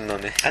phones his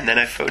mummy. And then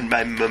I phoned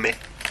my mummy.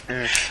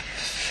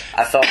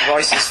 I thought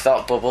Royce's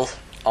thought bubble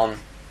on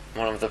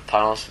one of the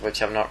panels,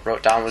 which I've not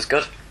wrote down, was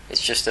good.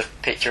 It's just a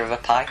picture of a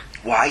pie.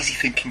 Why is he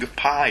thinking of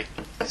pie?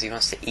 Because he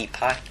wants to eat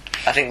pie.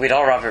 I think we'd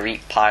all rather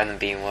eat pie than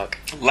be in work.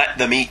 Let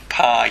them eat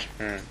pie.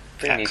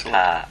 Bring me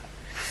Excellent.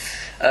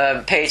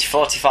 pie. Page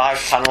 45,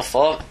 panel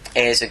 4,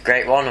 is a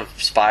great one of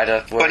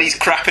Spider When he's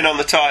crapping on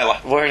the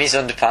toilet. wearing his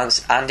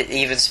underpants, and it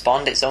even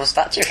spawned its own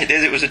statue.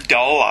 It was a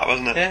doll, that,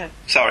 wasn't it? Yeah.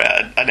 Sorry,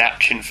 an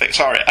action figure.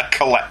 Sorry, a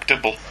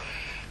collectible.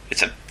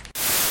 It's a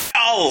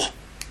doll!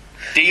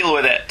 Deal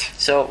with it.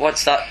 So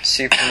what's that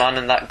Superman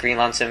and that Green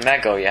Lantern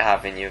Mego you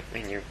have in your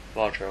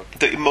wardrobe?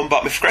 That your mum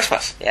bought me for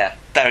Christmas. Yeah.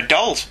 They're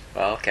dolls.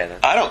 Well, okay then.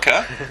 I don't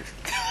care.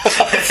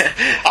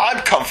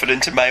 I'm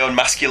confident in my own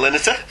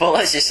masculinity. Well,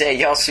 let's just say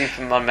your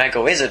Superman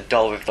Mego is a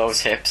doll with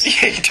those hips.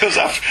 Yeah, he does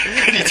have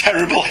pretty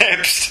terrible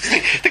hips.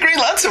 doesn't he? The Green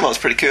Lantern one's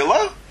pretty cool,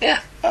 though.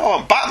 Yeah. I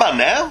want Batman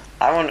now.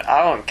 I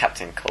want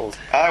Captain Cold.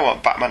 I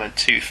want Batman and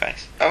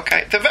Two-Face.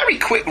 Okay, they're very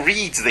quick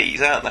reads,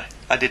 these, aren't they?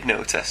 I did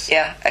notice.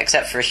 Yeah,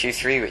 except for issue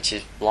 3, which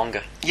is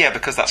longer. Yeah,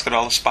 because that's got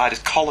all of Spider's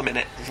column in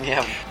it.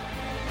 Yeah.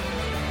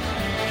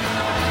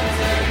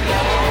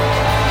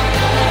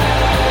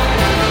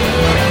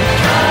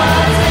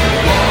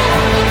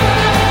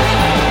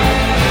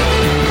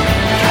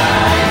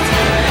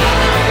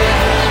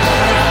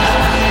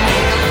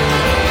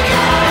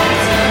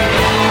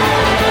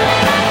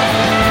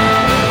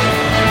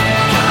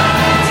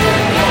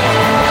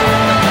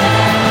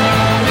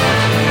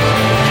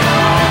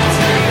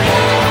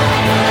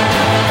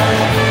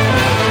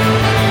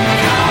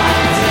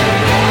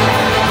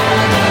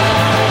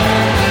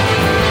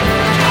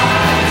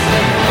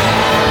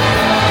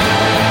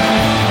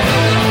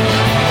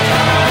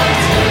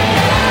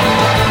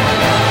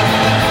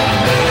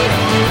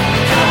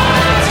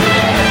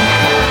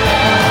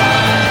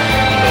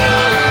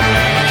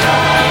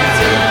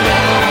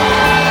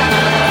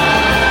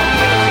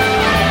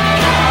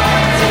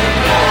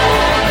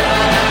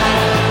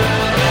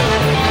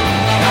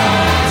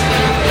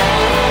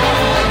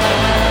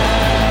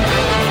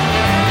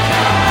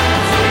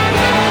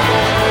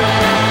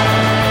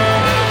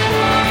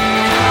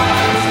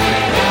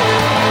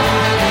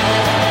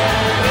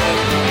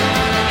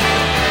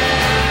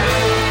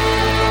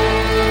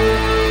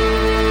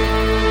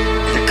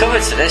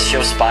 Credits to this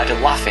show Spider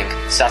laughing,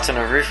 sat on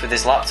a roof with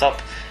his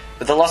laptop,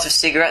 with a lot of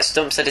cigarette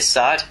stumps at his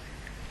side,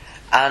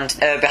 and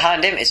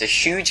behind him is a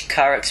huge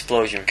car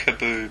explosion.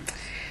 Kaboom.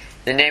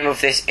 The name of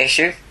this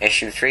issue,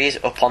 issue 3, is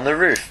Up on the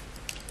Roof.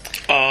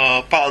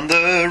 Up on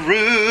the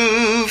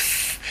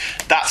roof.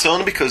 That's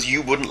only because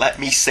you wouldn't let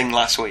me sing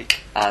last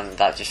week. And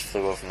that just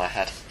flew over my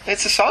head.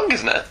 It's a song,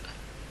 isn't it?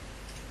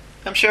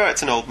 I'm sure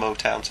it's an old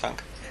Motown song.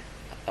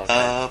 Okay.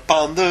 Up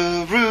on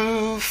the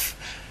roof.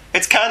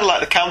 It's kind of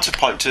like the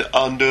counterpoint to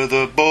Under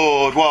the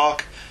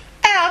Boardwalk.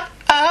 Out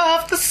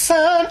of the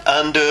sun,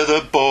 under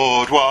the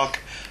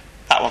boardwalk.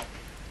 That one.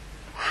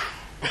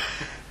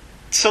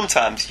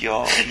 Sometimes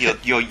your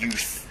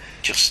youth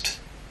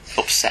just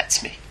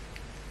upsets me.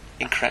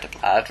 Incredible.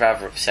 I'd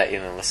rather upset you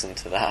than listen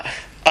to that.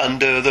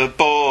 Under the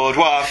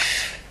boardwalk,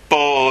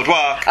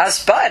 boardwalk. As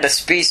Spider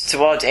speeds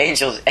towards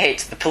Angel's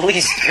 8, the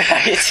police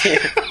riot team...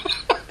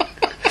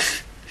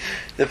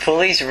 The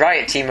police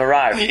riot team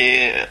arrive.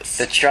 Yes.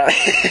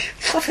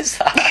 What was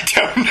that? I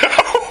don't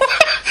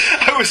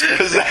know. I was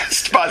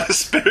possessed by the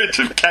spirit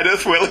of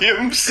Kenneth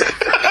Williams.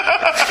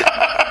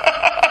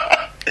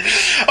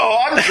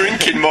 Oh, I'm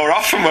drinking more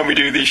often when we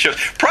do these shows.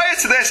 Prior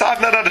to this, I've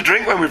not had a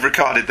drink when we've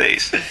recorded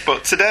these.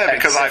 But today,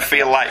 because I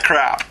feel like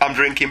crap, I'm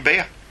drinking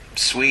beer.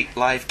 Sweet,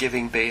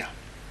 life-giving beer.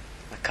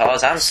 The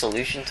cause and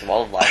solution to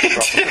all life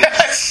problems.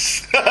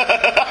 Yes!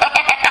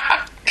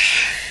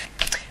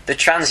 The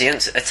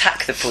transients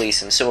attack the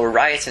police and so a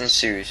riot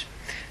ensues.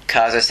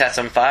 Cars are set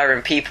on fire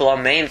and people are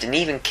maimed and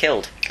even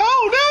killed.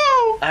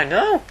 Oh no! I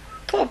know,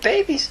 poor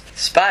babies.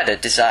 Spider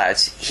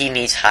decides he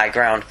needs high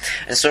ground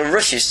and so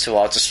rushes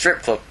towards a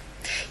strip club.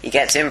 He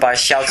gets in by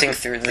shouting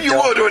through the door. You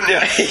would, wouldn't you?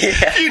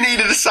 Yeah. You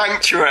needed a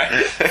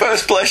sanctuary.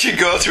 First place you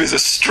go to is a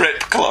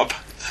strip club.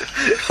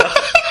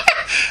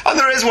 And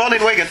there is one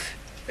in Wigan.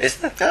 Is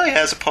there? Oh yeah,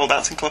 there's a pole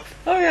dancing club.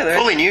 Oh yeah, there is.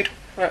 Fully nude.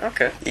 Right,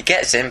 okay. He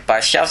gets in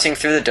by shouting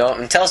through the door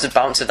and tells the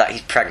bouncer that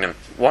he's pregnant.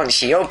 Once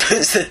she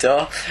opens the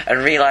door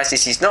and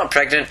realises he's not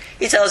pregnant,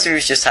 he tells her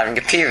he's just having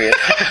a period.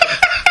 I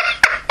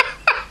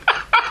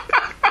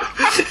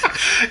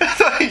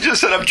thought he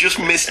just said, I've just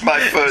missed my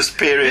first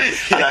period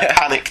and I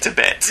panicked a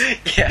bit.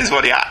 Yeah. Is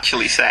what he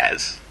actually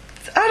says.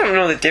 I don't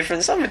know the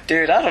difference. I'm a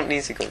dude. I don't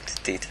need to go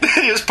into detail.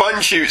 Just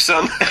punch you,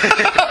 son.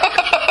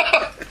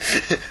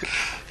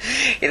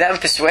 He then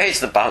persuades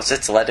the bouncer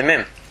to let him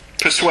in.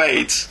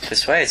 Persuades.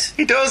 Persuades.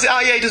 He does. Oh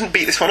yeah, he doesn't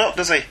beat this one up,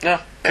 does he?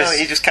 No. No,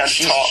 he just kind of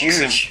she's talks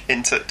huge. him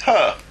into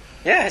her.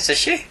 Yeah, it's a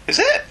she. Is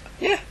it?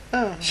 Yeah.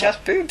 Oh, She has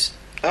boobs.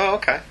 oh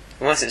okay.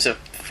 Unless it's a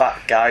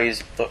fat guy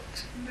who's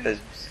looked...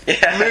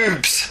 Yeah.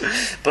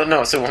 Moobs. But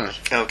no, it's a woman.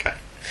 Okay.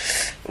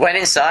 When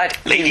inside...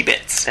 Lady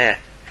bits. Yeah.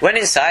 When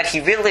inside,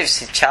 he relives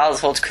his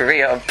childhood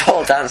career of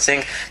pole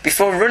dancing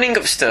before running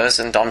upstairs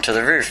and onto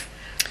the roof.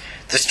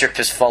 The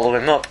strippers follow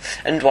him up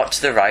and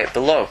watch the riot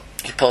below.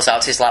 He pulls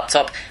out his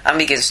laptop and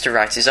begins to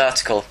write his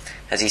article.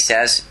 As he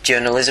says,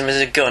 journalism is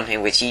a gun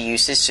in which he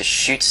uses to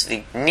shoot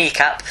the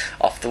kneecap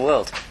off the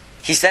world.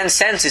 He then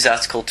sends his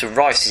article to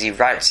Royce as he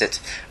writes it,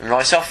 and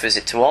Royce offers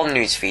it to all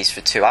news feeds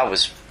for 2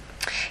 hours.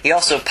 He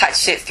also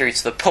patches it through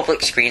to the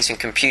public screens and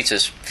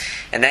computers,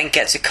 and then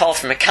gets a call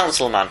from a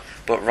councilman,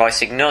 but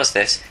Royce ignores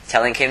this,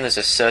 telling him there's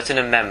a certain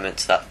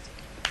amendment that...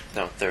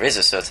 No, there is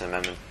a certain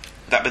amendment.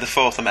 That'd be the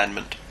 4th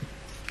Amendment.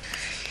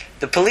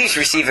 The police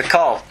receive a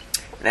call,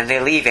 and then they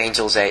leave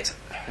Angel's 8.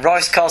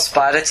 Royce calls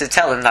Spider to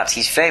tell him that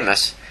he's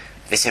famous.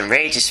 This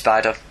enrages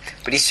Spider,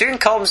 but he soon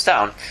calms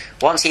down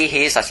once he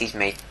hears that he's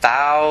made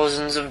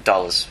thousands of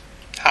dollars.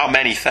 How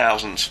many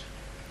thousands?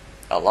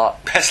 A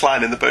lot. Best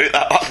line in the boot,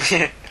 that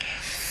one.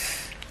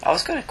 I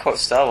was going to quote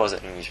Star Wars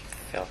at News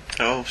Film.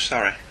 Oh,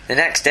 sorry. The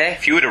next day...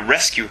 If you were to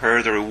rescue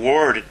her, the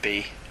reward would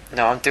be...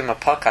 No, I'm doing my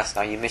podcast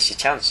now, you missed your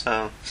chance.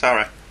 Oh,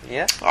 sorry.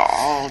 Yeah?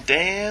 Oh,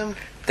 damn.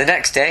 The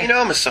next day... You know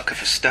I'm a sucker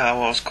for Star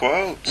Wars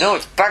quotes. No,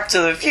 it's Back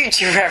to the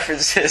Future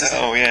references.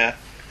 Oh, yeah.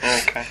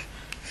 Okay.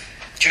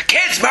 It's your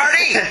kids,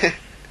 Marty!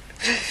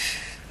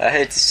 I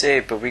hate to say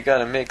it, but we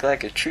gotta make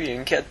like a tree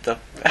and get the...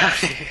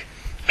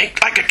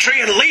 Make like a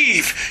tree and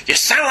leave! You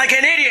sound like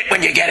an idiot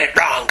when you get it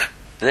wrong!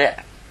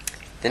 There.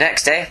 The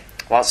next day,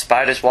 while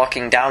Spider's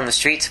walking down the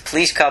street, a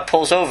police car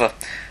pulls over.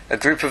 A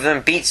group of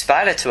them beat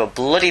Spider to a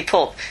bloody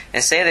pulp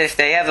and say that if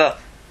they ever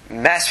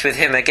mess with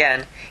him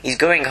again, he's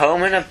going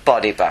home in a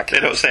body bag. They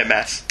don't say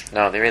mess.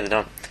 No, they really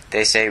don't.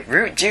 They say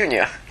Root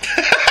Jr.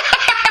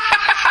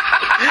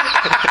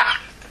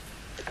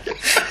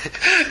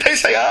 They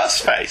say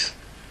arse face.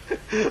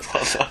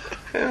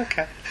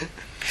 Okay.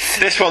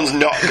 This one's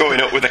not going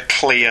up with a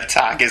clear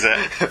tag, is it?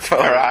 For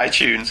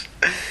iTunes.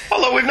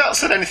 Although we've not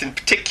said anything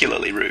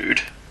particularly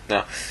rude.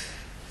 No.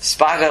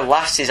 Spider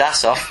laughs his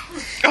ass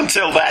off.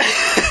 Until then.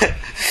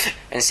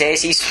 And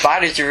says he's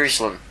Spider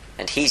Jerusalem,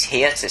 and he's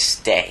here to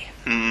stay.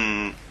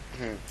 Hmm.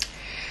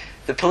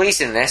 The police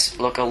in this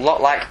look a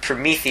lot like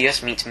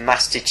Prometheus meets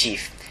Master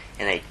Chief,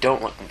 and they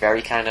don't look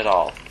very kind at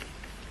all.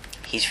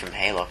 He's from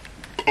Halo.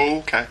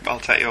 Okay, I'll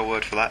take your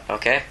word for that.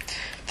 Okay.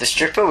 The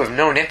stripper with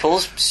no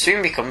nipples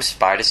soon becomes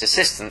Spider's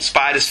assistant.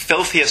 Spider's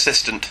filthy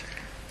assistant.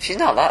 She's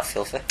not that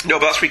filthy. No,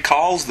 but that's what he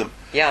calls them.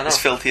 Yeah, I know. His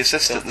filthy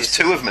assistant. Filthy There's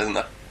two of them, isn't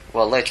there?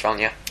 Well, later on,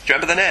 yeah. Do you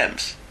remember the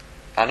names?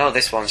 I know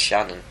this one's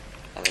Shannon.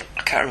 I think.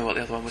 I can't remember what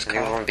the other one was The other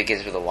called. one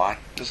begins with a Y.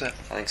 Does it?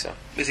 I think so.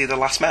 Is he the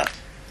last man?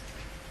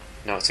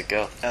 No, it's a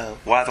girl. Oh.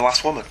 Why the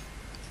last woman?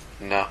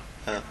 No,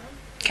 Oh.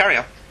 Carry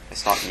on.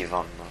 it's not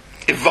Yvonne, no.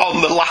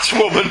 Yvonne, the last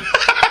woman.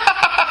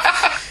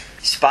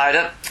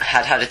 Spider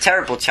had a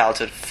terrible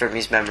childhood from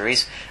his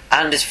memories,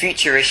 and as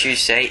future issues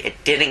say,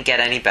 it didn't get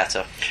any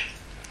better.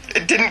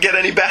 It didn't get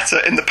any better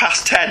in the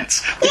past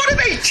tense. What are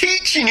they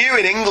teaching you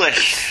in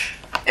English?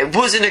 It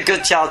wasn't a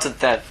good childhood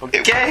then,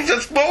 okay?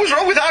 What was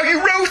wrong with how you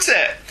wrote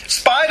it?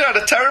 Spider had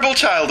a terrible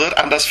childhood,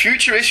 and as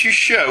future issues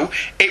show,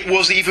 it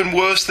was even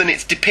worse than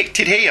it's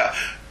depicted here.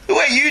 The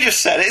way you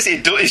just said it,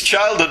 his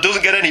childhood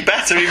doesn't get any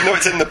better even though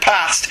it's in the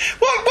past.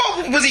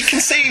 What was he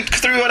conceived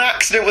through an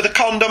accident with a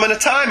condom and a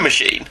time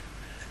machine?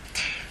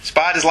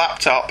 Spider's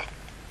laptop.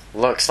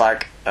 Looks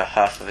like a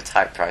half of a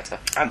typewriter.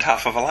 And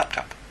half of a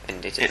laptop.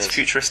 Indeed it It's does.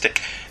 futuristic.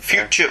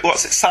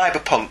 What's it?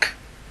 Cyberpunk.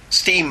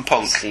 Steampunk.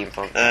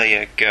 Steampunk. There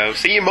you go.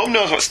 See, your mum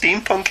knows what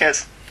steampunk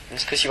is.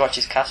 It's because she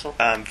watches Castle.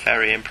 I'm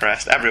very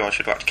impressed. Everyone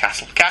should watch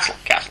Castle. Castle.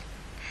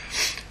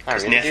 I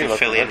really Nathan do look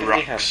Fillion at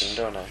rocks. Hampton,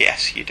 don't I?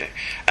 Yes, you do.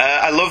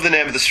 I love the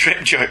name of the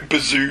strip joint,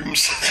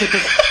 Bazooms.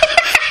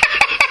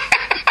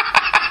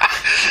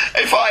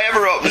 If I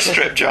ever open a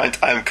strip joint,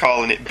 I'm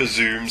calling it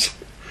Bazooms.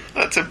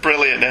 That's a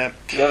brilliant name.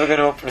 You ever going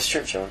to open a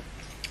strip joint?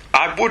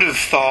 I would have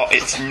thought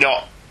it's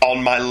not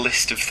on my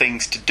list of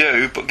things to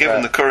do, but given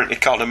Right. the current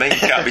economy, you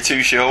can't be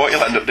too sure what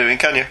you'll end up doing,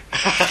 can you?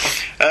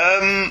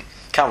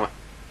 Can we?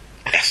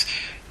 Yes.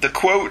 The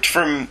quote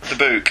from the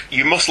book,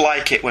 "You must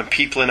like it when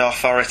people in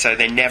authority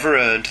they never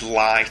earned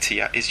lie to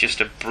you," is just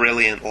a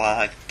brilliant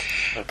line.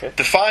 Okay.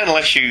 The final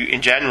issue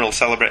in general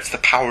celebrates the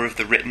power of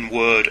the written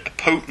word, a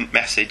potent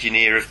message in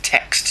era of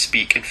text,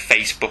 speak and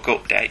Facebook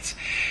updates.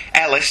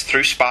 Ellis,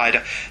 through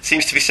Spider,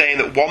 seems to be saying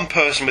that one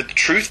person with the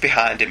truth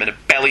behind him and a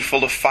belly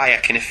full of fire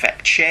can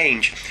effect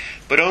change,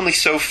 but only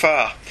so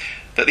far.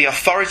 That the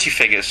authority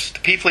figures, the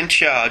people in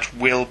charge,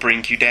 will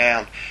bring you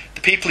down.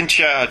 The people in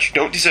charge who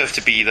don't deserve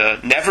to be there,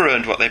 never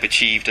earned what they've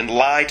achieved, and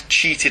lied,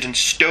 cheated and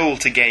stole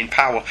to gain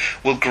power,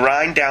 will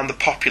grind down the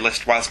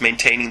populace whilst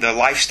maintaining their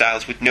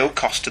lifestyles with no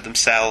cost to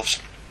themselves.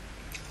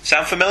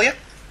 Sound familiar?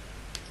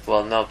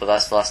 Well, no, but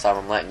that's the last time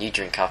I'm letting you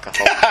drink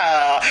alcohol.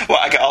 Well,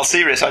 I get all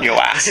serious on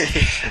your ass.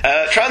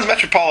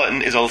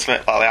 Transmetropolitan is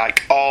ultimately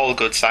like all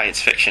good science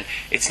fiction.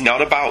 It's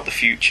not about the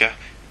future,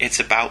 it's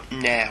about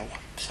now.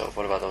 So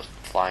what about those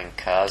flying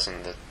cars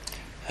and the...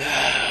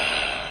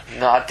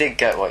 No, I did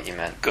get what you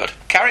meant. Good.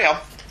 Carry on.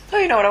 No,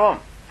 you know what I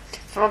want?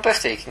 For my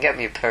birthday, you can get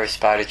me a pair of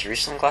Spider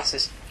Jerusalem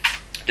glasses.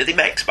 Do they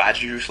make Spider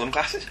Jerusalem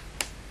glasses?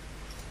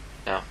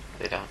 No,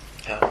 they don't.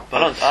 No.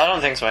 I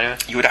don't think so anyway.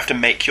 You would have to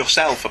make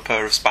yourself a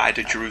pair of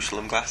Spider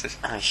Jerusalem glasses.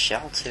 I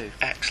shall too.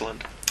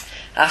 Excellent.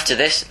 After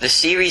this, the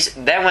series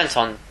then went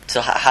on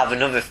to have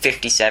another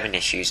 57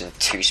 issues and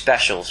 2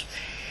 specials.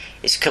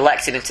 It's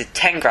collected into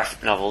 10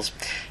 graphic novels,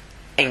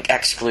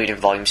 excluding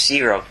Volume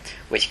 0,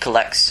 which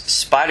collects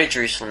Spider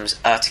Jerusalem's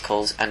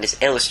articles and is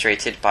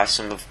illustrated by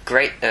some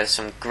great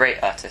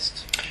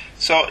artists.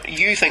 So,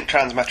 you think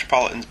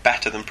Transmetropolitan's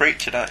better than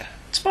Preacher, don't you?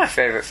 It's my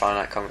favourite Fine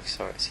Art comic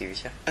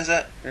series, yeah. Is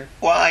it? Mm.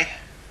 Why?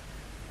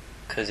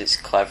 Because it's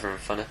clever and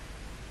funny.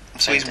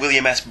 So he's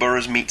William S.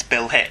 Burroughs meets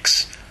Bill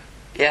Hicks,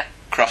 Yeah.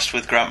 crossed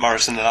with Grant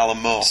Morrison and Alan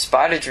Moore.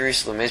 Spider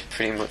Jerusalem is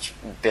pretty much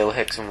Bill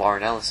Hicks and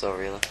Warren Ellis, though,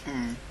 really.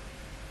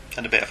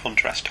 And a bit of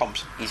Hunter S.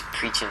 Thompson. He's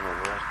preaching the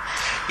word.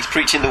 He's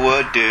preaching the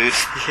word, dude.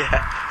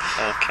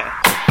 Yeah.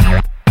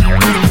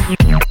 Okay.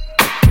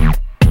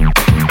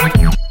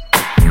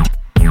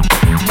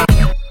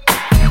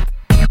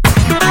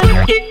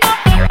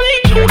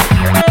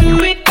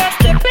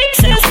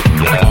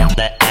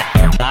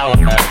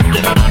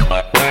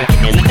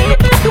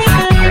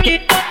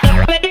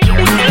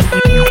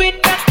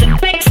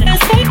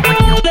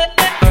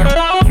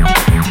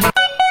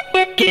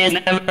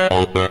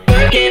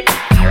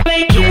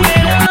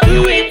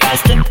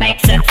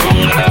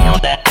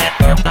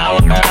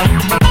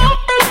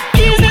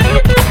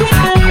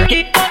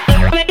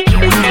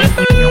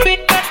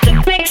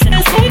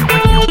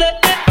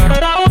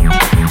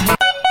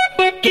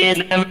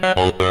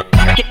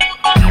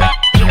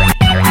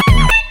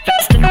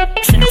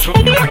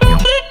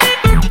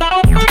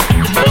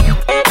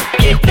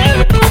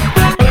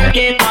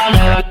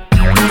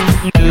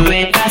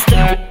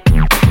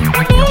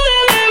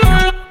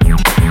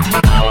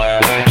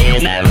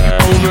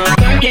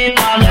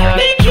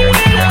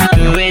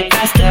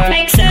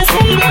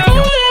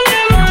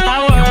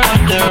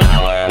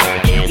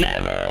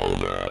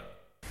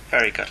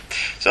 Very good.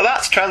 So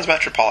that's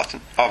Transmetropolitan,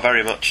 or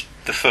very much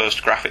the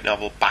first graphic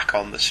novel back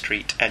on the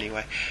street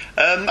anyway.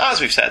 As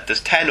we've said,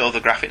 there's 10 other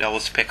graphic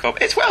novels to pick up.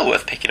 It's well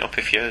worth picking up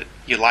if you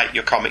like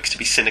your comics to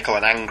be cynical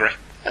and angry.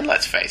 And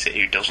let's face it,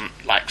 who doesn't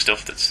like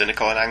stuff that's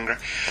cynical and angry?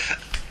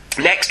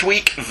 Next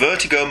week,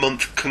 Vertigo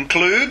month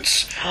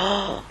concludes.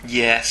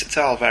 Yes, it's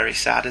all very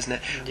sad, isn't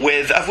it?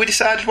 Indeed. Have we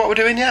decided what we're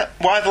doing yet?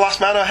 Why the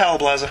Last Man or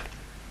Hellblazer?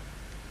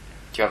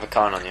 Do you have a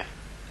card on you?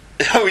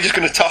 We're just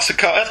going to toss a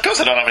coin. Of course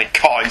I don't have any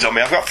coins on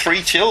me. I've got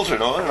 3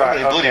 children. I don't have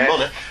any bloody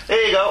money.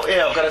 Here you go.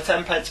 Here, I've got a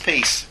 10p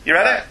piece. You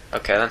ready? Right.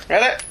 Okay then.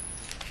 Ready?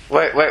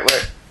 Wait.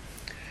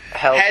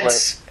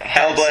 Heads,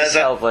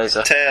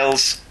 Hellblazer.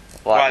 Tails,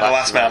 Why the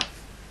Last Man.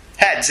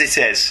 Heads it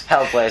is.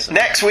 Hellblazer.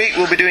 Next week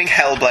we'll be doing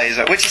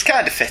Hellblazer, which is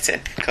kind of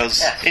fitting,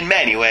 because in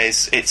many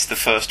ways it's the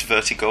first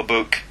Vertigo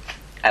book.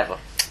 Ever.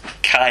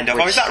 Kind of.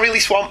 Or is that really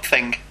Swamp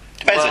Thing?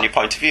 Depends on your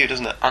point of view,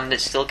 doesn't it? And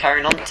it's still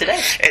carrying on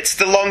today. It's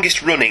the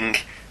longest running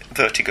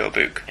Vertigo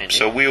book. Indeed.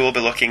 So we will be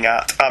looking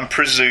at, I'm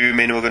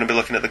presuming we're going to be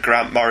looking at the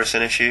Grant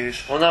Morrison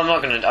issues. Well, no,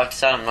 I've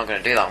decided I'm not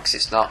going to do that because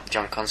it's not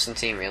John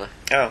Constantine, really.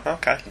 Oh,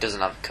 okay. He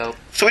doesn't have a coat.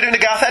 So we're doing a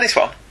Garth Ennis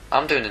one?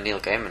 I'm doing a Neil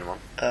Gaiman one.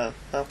 Oh,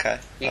 okay.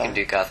 You can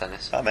do Garth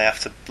Ennis. I may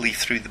have to leaf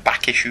through the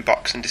back issue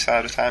box and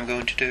decide what I'm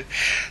going to do.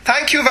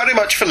 Thank you very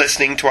much for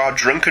listening to our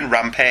drunken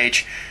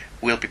rampage.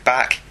 We'll be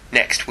back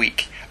next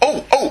week.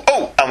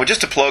 Oh, and we're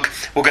just a plug,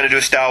 we're going to do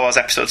a Star Wars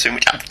episode soon,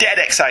 which I'm dead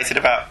excited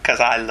about,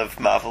 because I love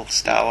Marvel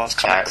Star Wars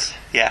comics.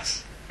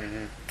 Yes.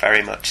 Mm-hmm.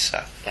 Very much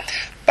so. Yeah.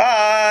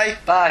 Bye!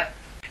 Bye!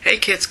 Hey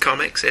Kids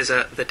Comics is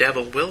a The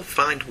Devil Will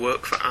Find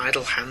Work for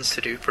Idle Hands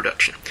to Do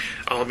production.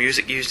 All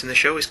music used in the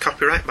show is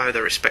copyright by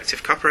their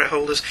respective copyright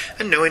holders,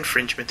 and no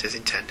infringement is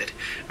intended.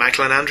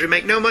 Michael and Andrew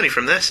make no money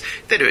from this,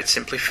 they do it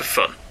simply for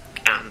fun,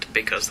 and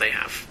because they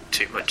have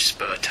too much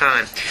spare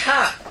time.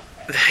 Ha!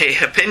 The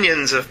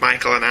opinions of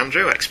Michael and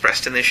Andrew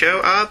expressed in this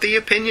show are the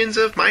opinions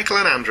of Michael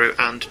and Andrew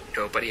and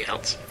nobody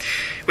else.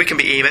 We can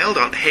be emailed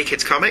on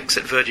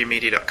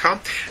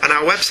heykidscomics@virginmedia.com, and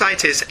our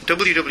website is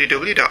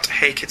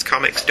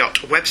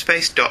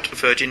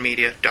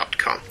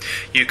www.heykidscomics.webspace.virginmedia.com.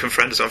 You can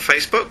friend us on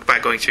Facebook by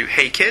going to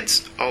Hey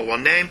Kids, all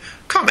one name,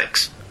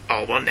 Comics,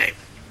 all one name.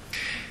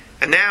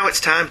 And now it's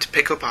time to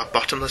pick up our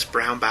bottomless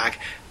brown bag,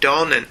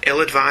 don an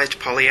ill-advised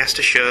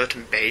polyester shirt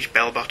and beige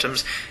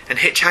bell-bottoms, and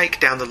hitchhike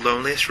down the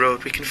loneliest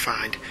road we can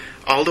find,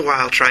 all the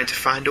while trying to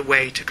find a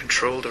way to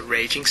control the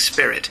raging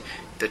spirit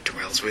that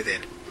dwells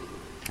within.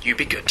 You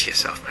be good to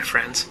yourself, my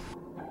friends.